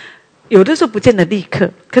间，有的时候不见得立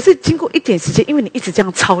刻，可是经过一点时间，因为你一直这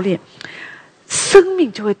样操练，生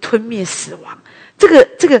命就会吞灭死亡。这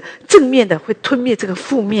个正面的会吞灭这个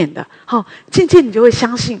负面的。渐渐你就会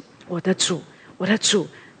相信我的主，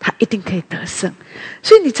他一定可以得胜。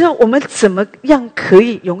所以你知道我们怎么样可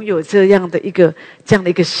以拥有这样的一个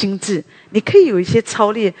心智？你可以有一些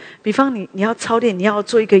操练，比方你要操练，你要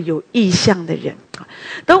做一个有意向的人。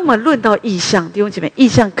当我们论到意向，弟兄姐妹，意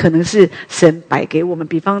向可能是神摆给我们。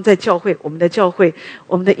比方在教会，我们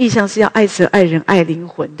的意向是要爱神、爱人、爱灵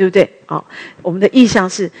魂，对不对？我们的意向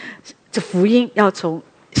是这福音要从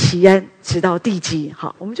西安直到地极。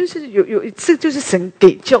好，我们就是这就是神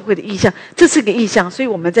给教会的意向，这是个意向。所以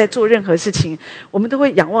我们在做任何事情，我们都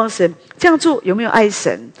会仰望神。这样做有没有爱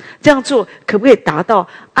神？这样做可不可以达到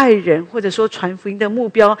爱人或者说传福音的目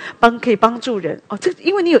标？可以帮助人？这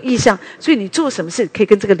因为你有意向，所以你做什么事可以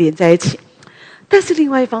跟这个连在一起。但是另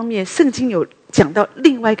外一方面，圣经有讲到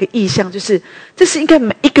另外一个意向，就是这是应该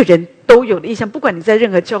每一个人都有的意向，不管你在任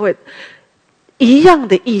何教会。一样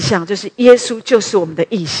的意象，就是耶稣就是我们的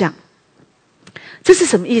意象。这是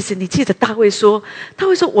什么意思？你记得大卫说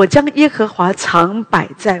我将耶和华常摆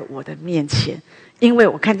在我的面前，因为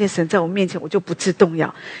我看见神在我面前，我就不致动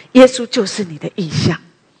摇。耶稣就是你的意象。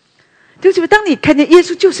对不起，当你看见耶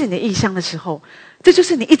稣就是你的意象的时候，这就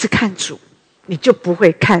是你一直看主，你就不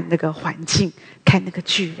会看那个环境，看那个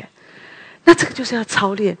巨人。那这个就是要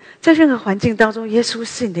操练，在任何环境当中，耶稣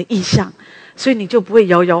是你的意象，所以你就不会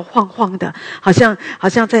摇摇晃晃的，好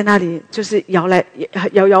像在那里就是摇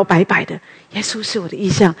摇摆摆的。耶稣是我的意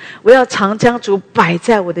象，我要常将主摆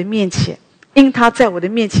在我的面前，因他在我的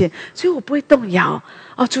面前，所以我不会动摇。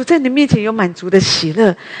主在你的面前有满足的喜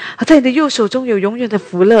乐，在你的右手中有永远的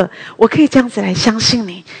福乐。我可以这样子来相信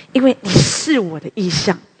你，因为你是我的意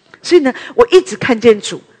象。所以呢，我一直看见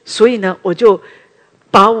主，所以呢，我就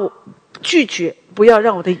把我拒绝，不要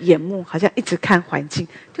让我的眼目好像一直看环境。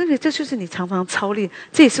对不对？这就是你常常操练，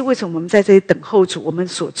这也是为什么我们在这里等候主。我们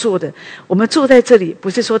所做的，我们坐在这里，不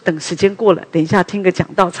是说等时间过了，等一下听个讲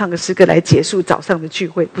道，唱个诗歌来结束早上的聚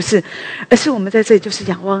会，不是，而是我们在这里就是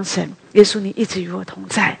仰望神。耶稣，你一直与我同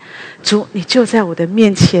在，主，你就在我的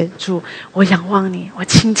面前，主，我仰望你，我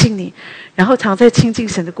亲近你。然后常在亲近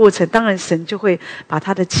神的过程，当然神就会把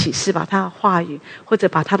他的启示，把他的话语，或者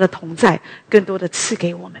把他的同在，更多的赐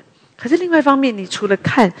给我们。可是另外一方面，你除了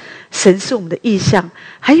看神是我们的意象，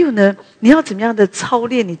还有呢，你要怎么样的操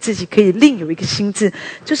练你自己，可以另有一个心智，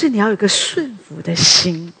就是你要有一个顺服的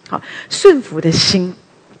心。好，顺服的心。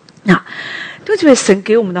对不起，神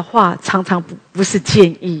给我们的话常常不是建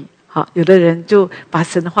议。好，有的人就把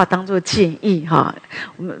神的话当作建议。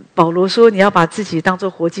我们保罗说，你要把自己当作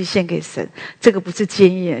活祭献给神，这个不是建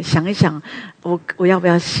议。想一想，我要不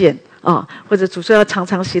要献？或者主说要常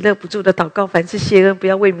常喜乐不住的祷告，凡事谢恩，不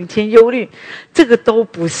要为明天忧虑，这个都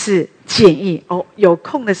不是建议。有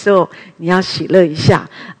空的时候你要喜乐一下，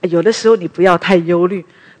有的时候你不要太忧虑，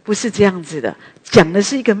不是这样子的，讲的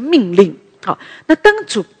是一个命令。好，那当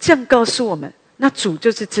主这样告诉我们，那主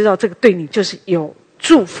就是知道这个对你就是有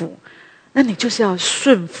祝福，那你就是要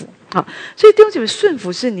顺服。好，所以弟兄姐妹，顺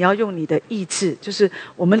服是你要用你的意志，就是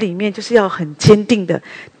我们里面就是要很坚定的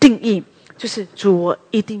定义，就是主，我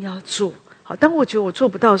一定要做好。当我觉得我做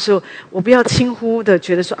不到的时候，我不要轻忽的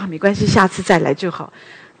觉得说没关系，下次再来就好。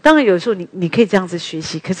当然有时候你可以这样子学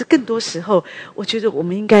习，可是更多时候，我觉得我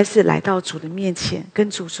们应该是来到主的面前，跟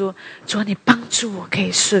主说：主，你帮助我可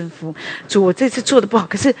以顺服。主，我这次做的不好，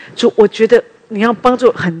可是主，我觉得你要帮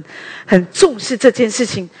助很重视这件事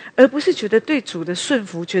情，而不是觉得对主的顺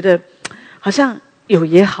服，觉得好像有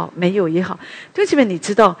也好，没有也好。弟兄姐妹，你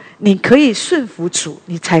知道，你可以顺服主，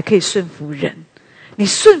你才可以顺服人。你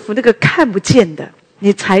顺服那个看不见的，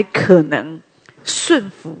你才可能顺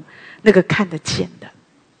服那个看得见的。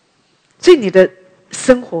所以你的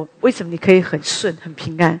生活为什么你可以很顺很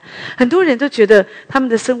平安？很多人都觉得他们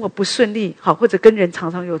的生活不顺利，好，或者跟人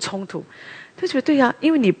常常有冲突，就觉得对呀，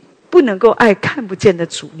因为你不能够爱看不见的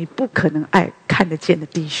主，你不可能爱看得见的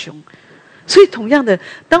弟兄。所以同样的，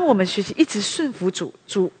当我们学习一直顺服主，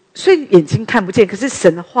虽然眼睛看不见，可是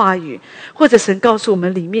神的话语或者神告诉我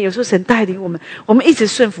们里面，有时候神带领我们，我们一直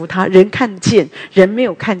顺服他。人看见，人没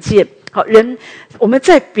有看见。好，我们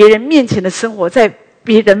在别人面前的生活，在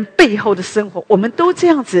别人背后的生活，我们都这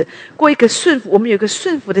样子过一个顺服，我们有一个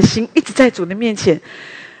顺服的心，一直在主的面前。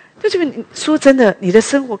就是你说真的，你的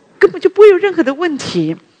生活根本就不会有任何的问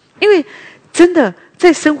题，因为真的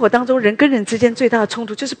在生活当中，人跟人之间最大的冲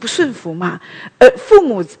突就是不顺服嘛。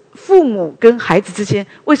父母跟孩子之间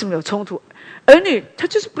为什么有冲突？儿女他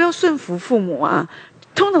就是不要顺服父母啊。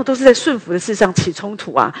通常都是在顺服的事上起冲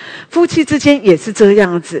突啊，夫妻之间也是这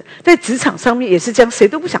样子，在职场上面也是这样，谁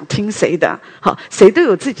都不想听谁的，好，谁都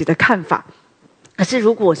有自己的看法。可是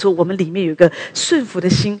如果说我们里面有一个顺服的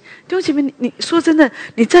心，弟兄姐妹，你说真的，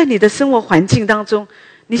你在你的生活环境当中，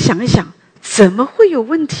你想一想，怎么会有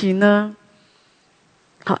问题呢？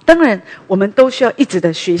好，当然我们都需要一直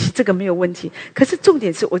的学习，这个没有问题。可是重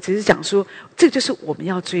点是我只是讲说，这就是我们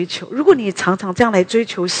要追求。如果你常常这样来追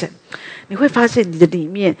求神，你会发现你的里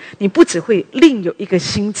面，你不只会另有一个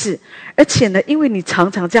心智，而且呢，因为你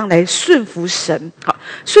常常这样来顺服神。好，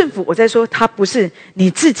顺服我在说，它不是你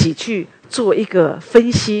自己去做一个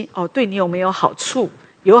分析哦，对你有没有好处？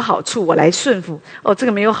有好处我来顺服哦，这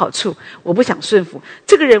个没有好处我不想顺服。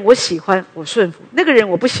这个人我喜欢我顺服，那个人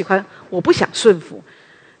我不喜欢我不想顺服。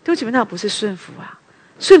对不起，那不是顺服啊！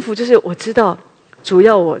顺服就是我知道主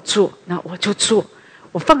要我做，那我就做，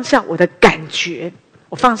我放下我的感觉，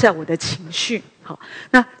我放下我的情绪，好，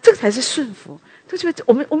那这个才是顺服。对不起，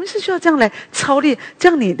我们是需要这样来操练，这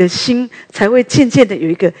样你的心才会渐渐的有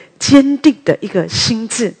一个坚定的一个心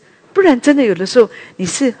智，不然真的有的时候你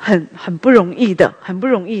是很不容易的，很不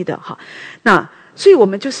容易的哈。那所以我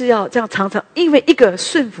们就是要这样常常，因为一个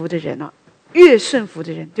顺服的人啊。越顺服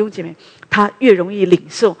的人，弟兄姐妹，他越容易领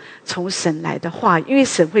受从神来的话语，因为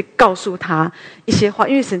神会告诉他一些话，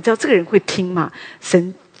因为神知道这个人会听嘛，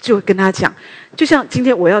神就会跟他讲。就像今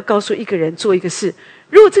天我要告诉一个人做一个事，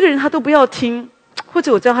如果这个人他都不要听，或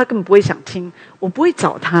者我知道他根本不会想听，我不会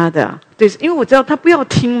找他的，对，因为我知道他不要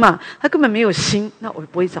听嘛，他根本没有心，那我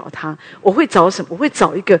不会找他，我会找什么？我会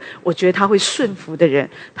找一个我觉得他会顺服的人，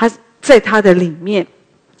他在他的里面。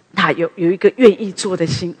他有一个愿意做的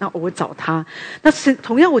心，那我会找他。那是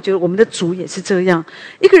同样，我觉得我们的主也是这样。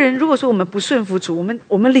一个人如果说我们不顺服主，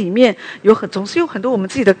我们里面总是有很多我们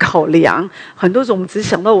自己的考量，很多种我们只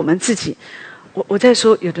想到我们自己。我在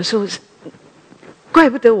说，有的时候怪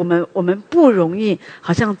不得我们不容易，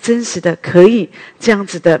好像真实的可以这样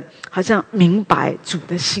子的，好像明白主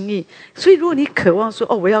的心意。所以，如果你渴望说，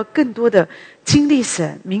我要更多的经历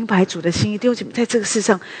神，明白主的心意，弟兄姐妹，在这个世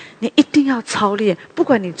上，你一定要操练，不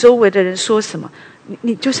管你周围的人说什么。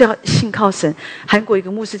你就是要信靠神。韩国一个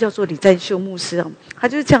牧师叫做李占秀牧师啊，他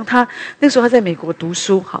就是这样。他那时候他在美国读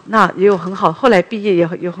书，好，那也有很好，后来毕业也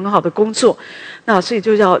有很好的工作，那所以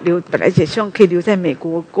就要本来也希望可以留在美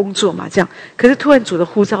国工作嘛，这样。可是突然主的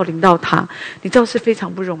呼召临到他，你知道是非常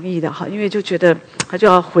不容易的哈，因为就觉得他就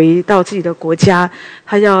要回到自己的国家，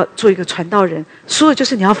他要做一个传道人，说的就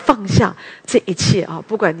是你要放下这一切啊，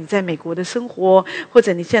不管你在美国的生活或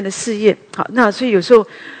者你现在的事业，好，那所以有时候。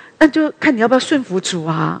那就看你要不要顺服主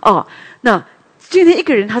啊！那今天一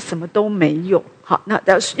个人他什么都没有，好，那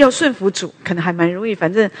要顺服主，可能还蛮容易，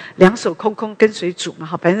反正两手空空跟随主嘛，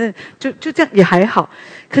好，反正就这样也还好。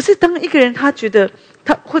可是当一个人他觉得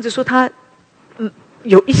他或者说他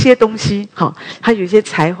有一些东西，好，他有一些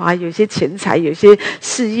才华，有一些钱财，有一些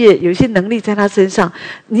事业，有一些能力在他身上，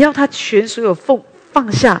你要他全所有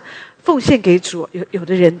放下奉献给主，有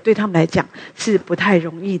的人对他们来讲是不太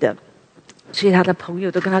容易的。所以他的朋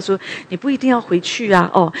友都跟他说：“你不一定要回去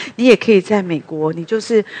啊，你也可以在美国，你就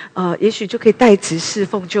是也许就可以代职侍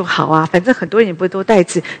奉就好啊。反正很多人也不会都代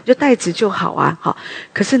职，你就代职就好啊。好，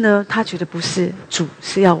可是呢，他觉得不是，主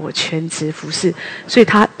是要我全职服侍，所以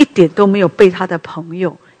他一点都没有被他的朋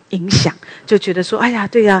友影响，就觉得说：哎呀，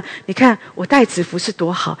对呀，你看我代职服侍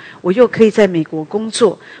多好，我又可以在美国工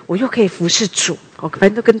作，我又可以服侍主，反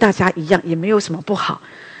正都跟大家一样，也没有什么不好。”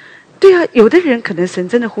对啊，有的人可能神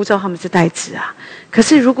真的呼召他们是代职啊。可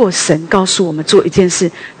是如果神告诉我们做一件事，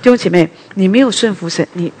弟兄姐妹，你没有顺服神，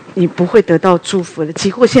你不会得到祝福的。几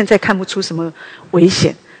乎现在看不出什么危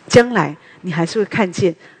险，将来你还是会看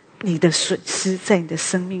见你的损失在你的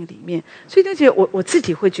生命里面。所以弟兄姐妹，我自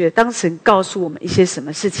己会觉得，当神告诉我们一些什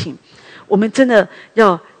么事情，我们真的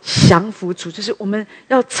要降服主，就是我们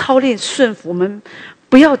要操练顺服，我们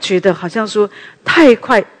不要觉得好像说太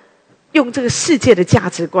快用这个世界的价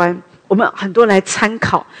值观。我们很多来参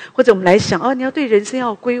考，或者我们来想你要对人生要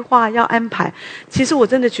有规划，要安排。其实我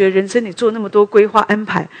真的觉得人生你做那么多规划安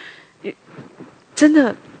排，真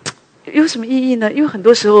的有什么意义呢？因为很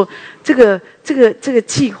多时候这个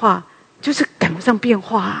计划就是赶不上变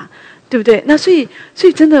化啊，对不对？那所以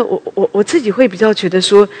真的我自己会比较觉得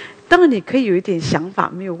说，当然你可以有一点想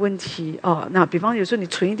法没有问题那比方有时候你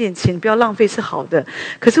存一点钱，不要浪费是好的。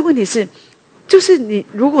可是问题是。就是你，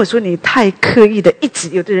如果说你太刻意的，一直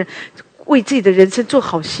有的人为自己的人生做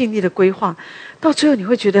好细腻的规划，到最后你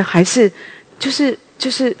会觉得还是就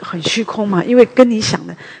是很虚空嘛，因为跟你想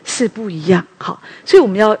的是不一样。好，所以我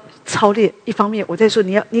们要操练。一方面，我在说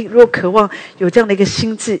你如果渴望有这样的一个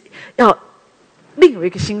心智，要另有一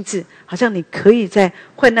个心智，好像你可以在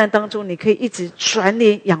患难当中，你可以一直转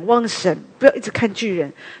脸仰望神，不要一直看巨人。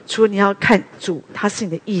除了你要看主，他是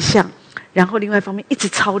你的意象。然后另外一方面一直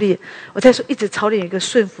操练，我在说一直操练一个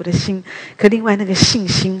顺服的心，可另外那个信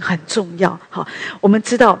心很重要。好，我们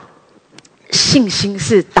知道信心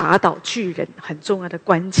是打倒巨人很重要的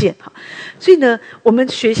关键。好，所以呢，我们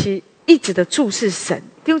学习一直的注视神，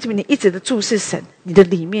弟兄姐妹，你一直的注视神，你的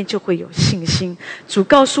里面就会有信心。主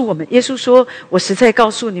告诉我们，耶稣说：“我实在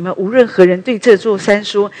告诉你们，无论何人对这座山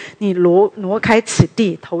说，你挪开此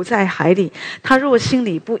地，投在海里，他若心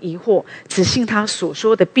里不疑惑，只信他所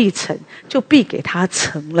说的必成，就必给他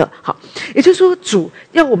成了。”好，也就是说，主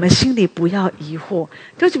要我们心里不要疑惑。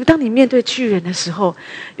弟兄姐妹，当你面对巨人的时候，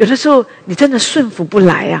有的时候你真的顺服不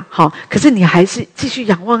来啊，好，可是你还是继续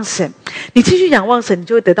仰望神，你继续仰望神，你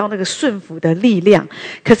就会得到那个顺服的力量。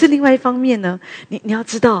可是另外一方面呢，你要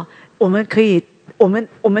知道，我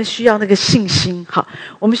们需要那个信心，好，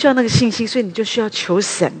我们需要那个信心，所以你就需要求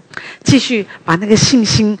神继续把那个信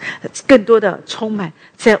心更多的充满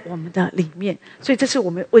在我们的里面。所以这是我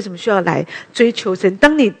们为什么需要来追求神。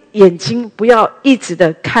当你眼睛不要一直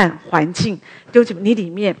的看环境，你里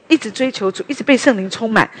面一直追求主，一直被圣灵充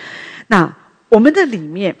满，那我们的里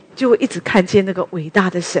面就会一直看见那个伟大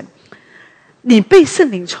的神。你被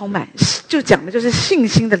圣灵充满，就讲的就是信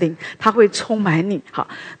心的灵，它会充满你。好，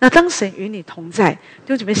那当神与你同在，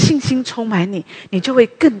就怎么信心充满你，你就会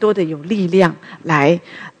更多的有力量来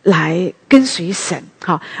跟随神。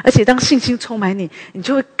好，而且当信心充满你，你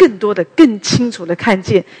就会更多的、更清楚的看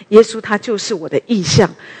见耶稣，他就是我的意象。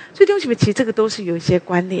所以弟兄姐妹，其实这个都是有一些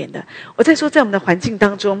关联的。我在说，在我们的环境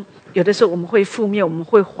当中，有的时候我们会负面，我们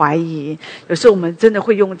会怀疑，有时候我们真的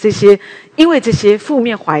会用这些，因为这些负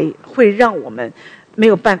面怀疑会让我们没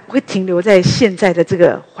有办法，会停留在现在的这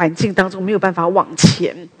个环境当中，没有办法往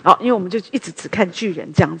前。好，因为我们就一直只看巨人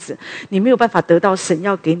这样子，你没有办法得到神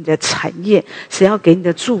要给你的产业，神要给你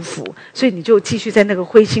的祝福，所以你就继续在那个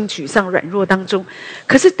灰心沮丧软弱当中。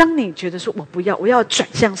可是当你觉得说我不要，我要转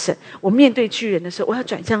向神，我面对巨人的时候我要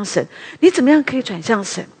转向神，你怎么样可以转向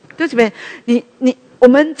神？对不对？我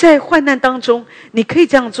们在患难当中，你可以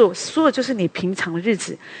这样做，说的就是你平常的日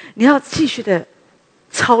子，你要继续的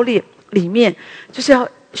操练，里面就是要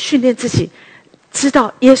训练自己，知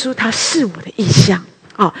道耶稣他是我的意象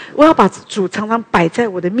啊！我要把主常常摆在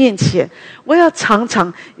我的面前，我要常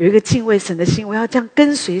常有一个敬畏神的心，我要这样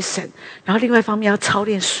跟随神。然后另外一方面要操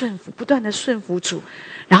练顺服，不断的顺服主，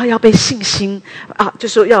然后要被信心啊，就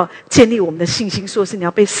说要建立我们的信心，说是你要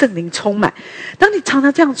被圣灵充满。当你常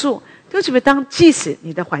常这样做，就觉得即使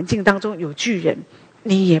你的环境当中有巨人，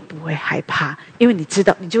你也不会害怕，因为你知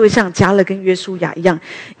道，你就会像迦勒跟约书亚一样，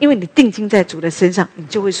因为你定睛在主的身上，你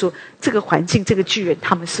就会说，这个环境这个巨人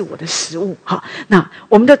他们是我的食物。好，那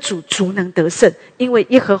我们的主能得胜，因为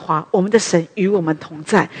耶和华我们的神与我们同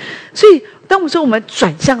在。所以当我们说我们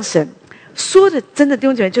转向神，说的真的弟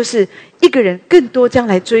兄姐妹，就是一个人更多将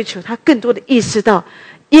来追求，他更多的意识到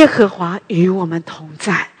耶和华与我们同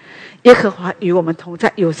在，耶和华与我们同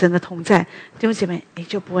在，有神的同在，弟兄姐妹，你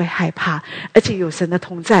就不会害怕，而且有神的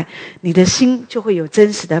同在，你的心就会有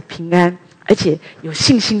真实的平安，而且有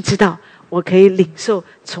信心，知道我可以领受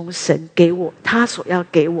从神给我他所要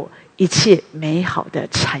给我一切美好的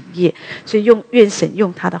产业。所以愿神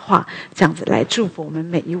用他的话这样子来祝福我们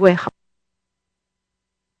每一位。好，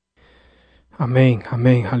阿们，阿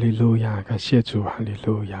们，哈利路亚，感谢主，哈利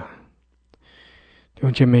路亚。弟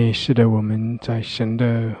兄姐妹，是的，我们在神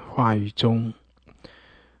的话语中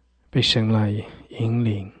被神来引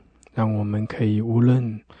领，让我们可以无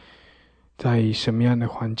论在什么样的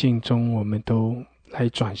环境中，我们都来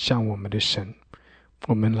转向我们的神，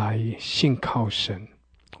我们来信靠神，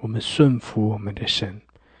我们顺服我们的神，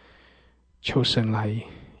求神来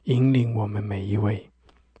引领我们每一位，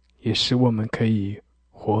也使我们可以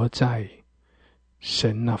活在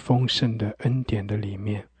神那丰盛的恩典的里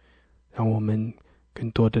面，让我们更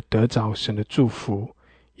多的得着神的祝福，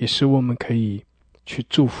也使我们可以去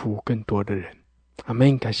祝福更多的人。阿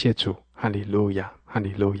们，感谢主，哈利路亚，哈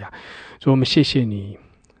利路亚。主，我们谢谢你，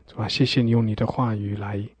主啊，谢谢你用你的话语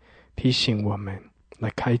来提醒我们，来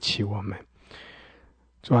开启我们。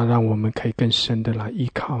主啊，让我们可以更深的来依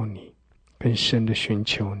靠你，更深的寻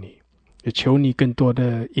求你，也求你更多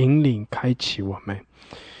的引领开启我们，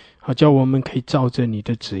好叫我们可以照着你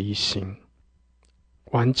的旨意行，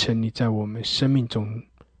完成你在我们生命中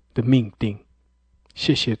的命定。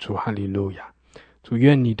谢谢主，哈利路亚。主，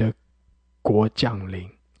愿你的国降临，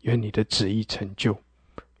愿你的旨意成就，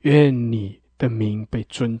愿你的名被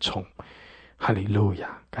尊崇。哈利路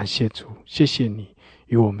亚，感谢主，谢谢你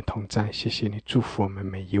与我们同在，谢谢你祝福我们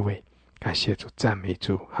每一位。感谢主，赞美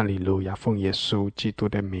主，哈利路亚，奉耶稣基督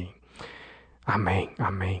的名，阿们，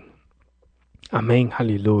阿们，阿们，哈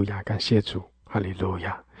利路亚，感谢主，哈利路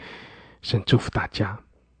亚。神祝福大家，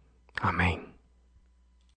阿们。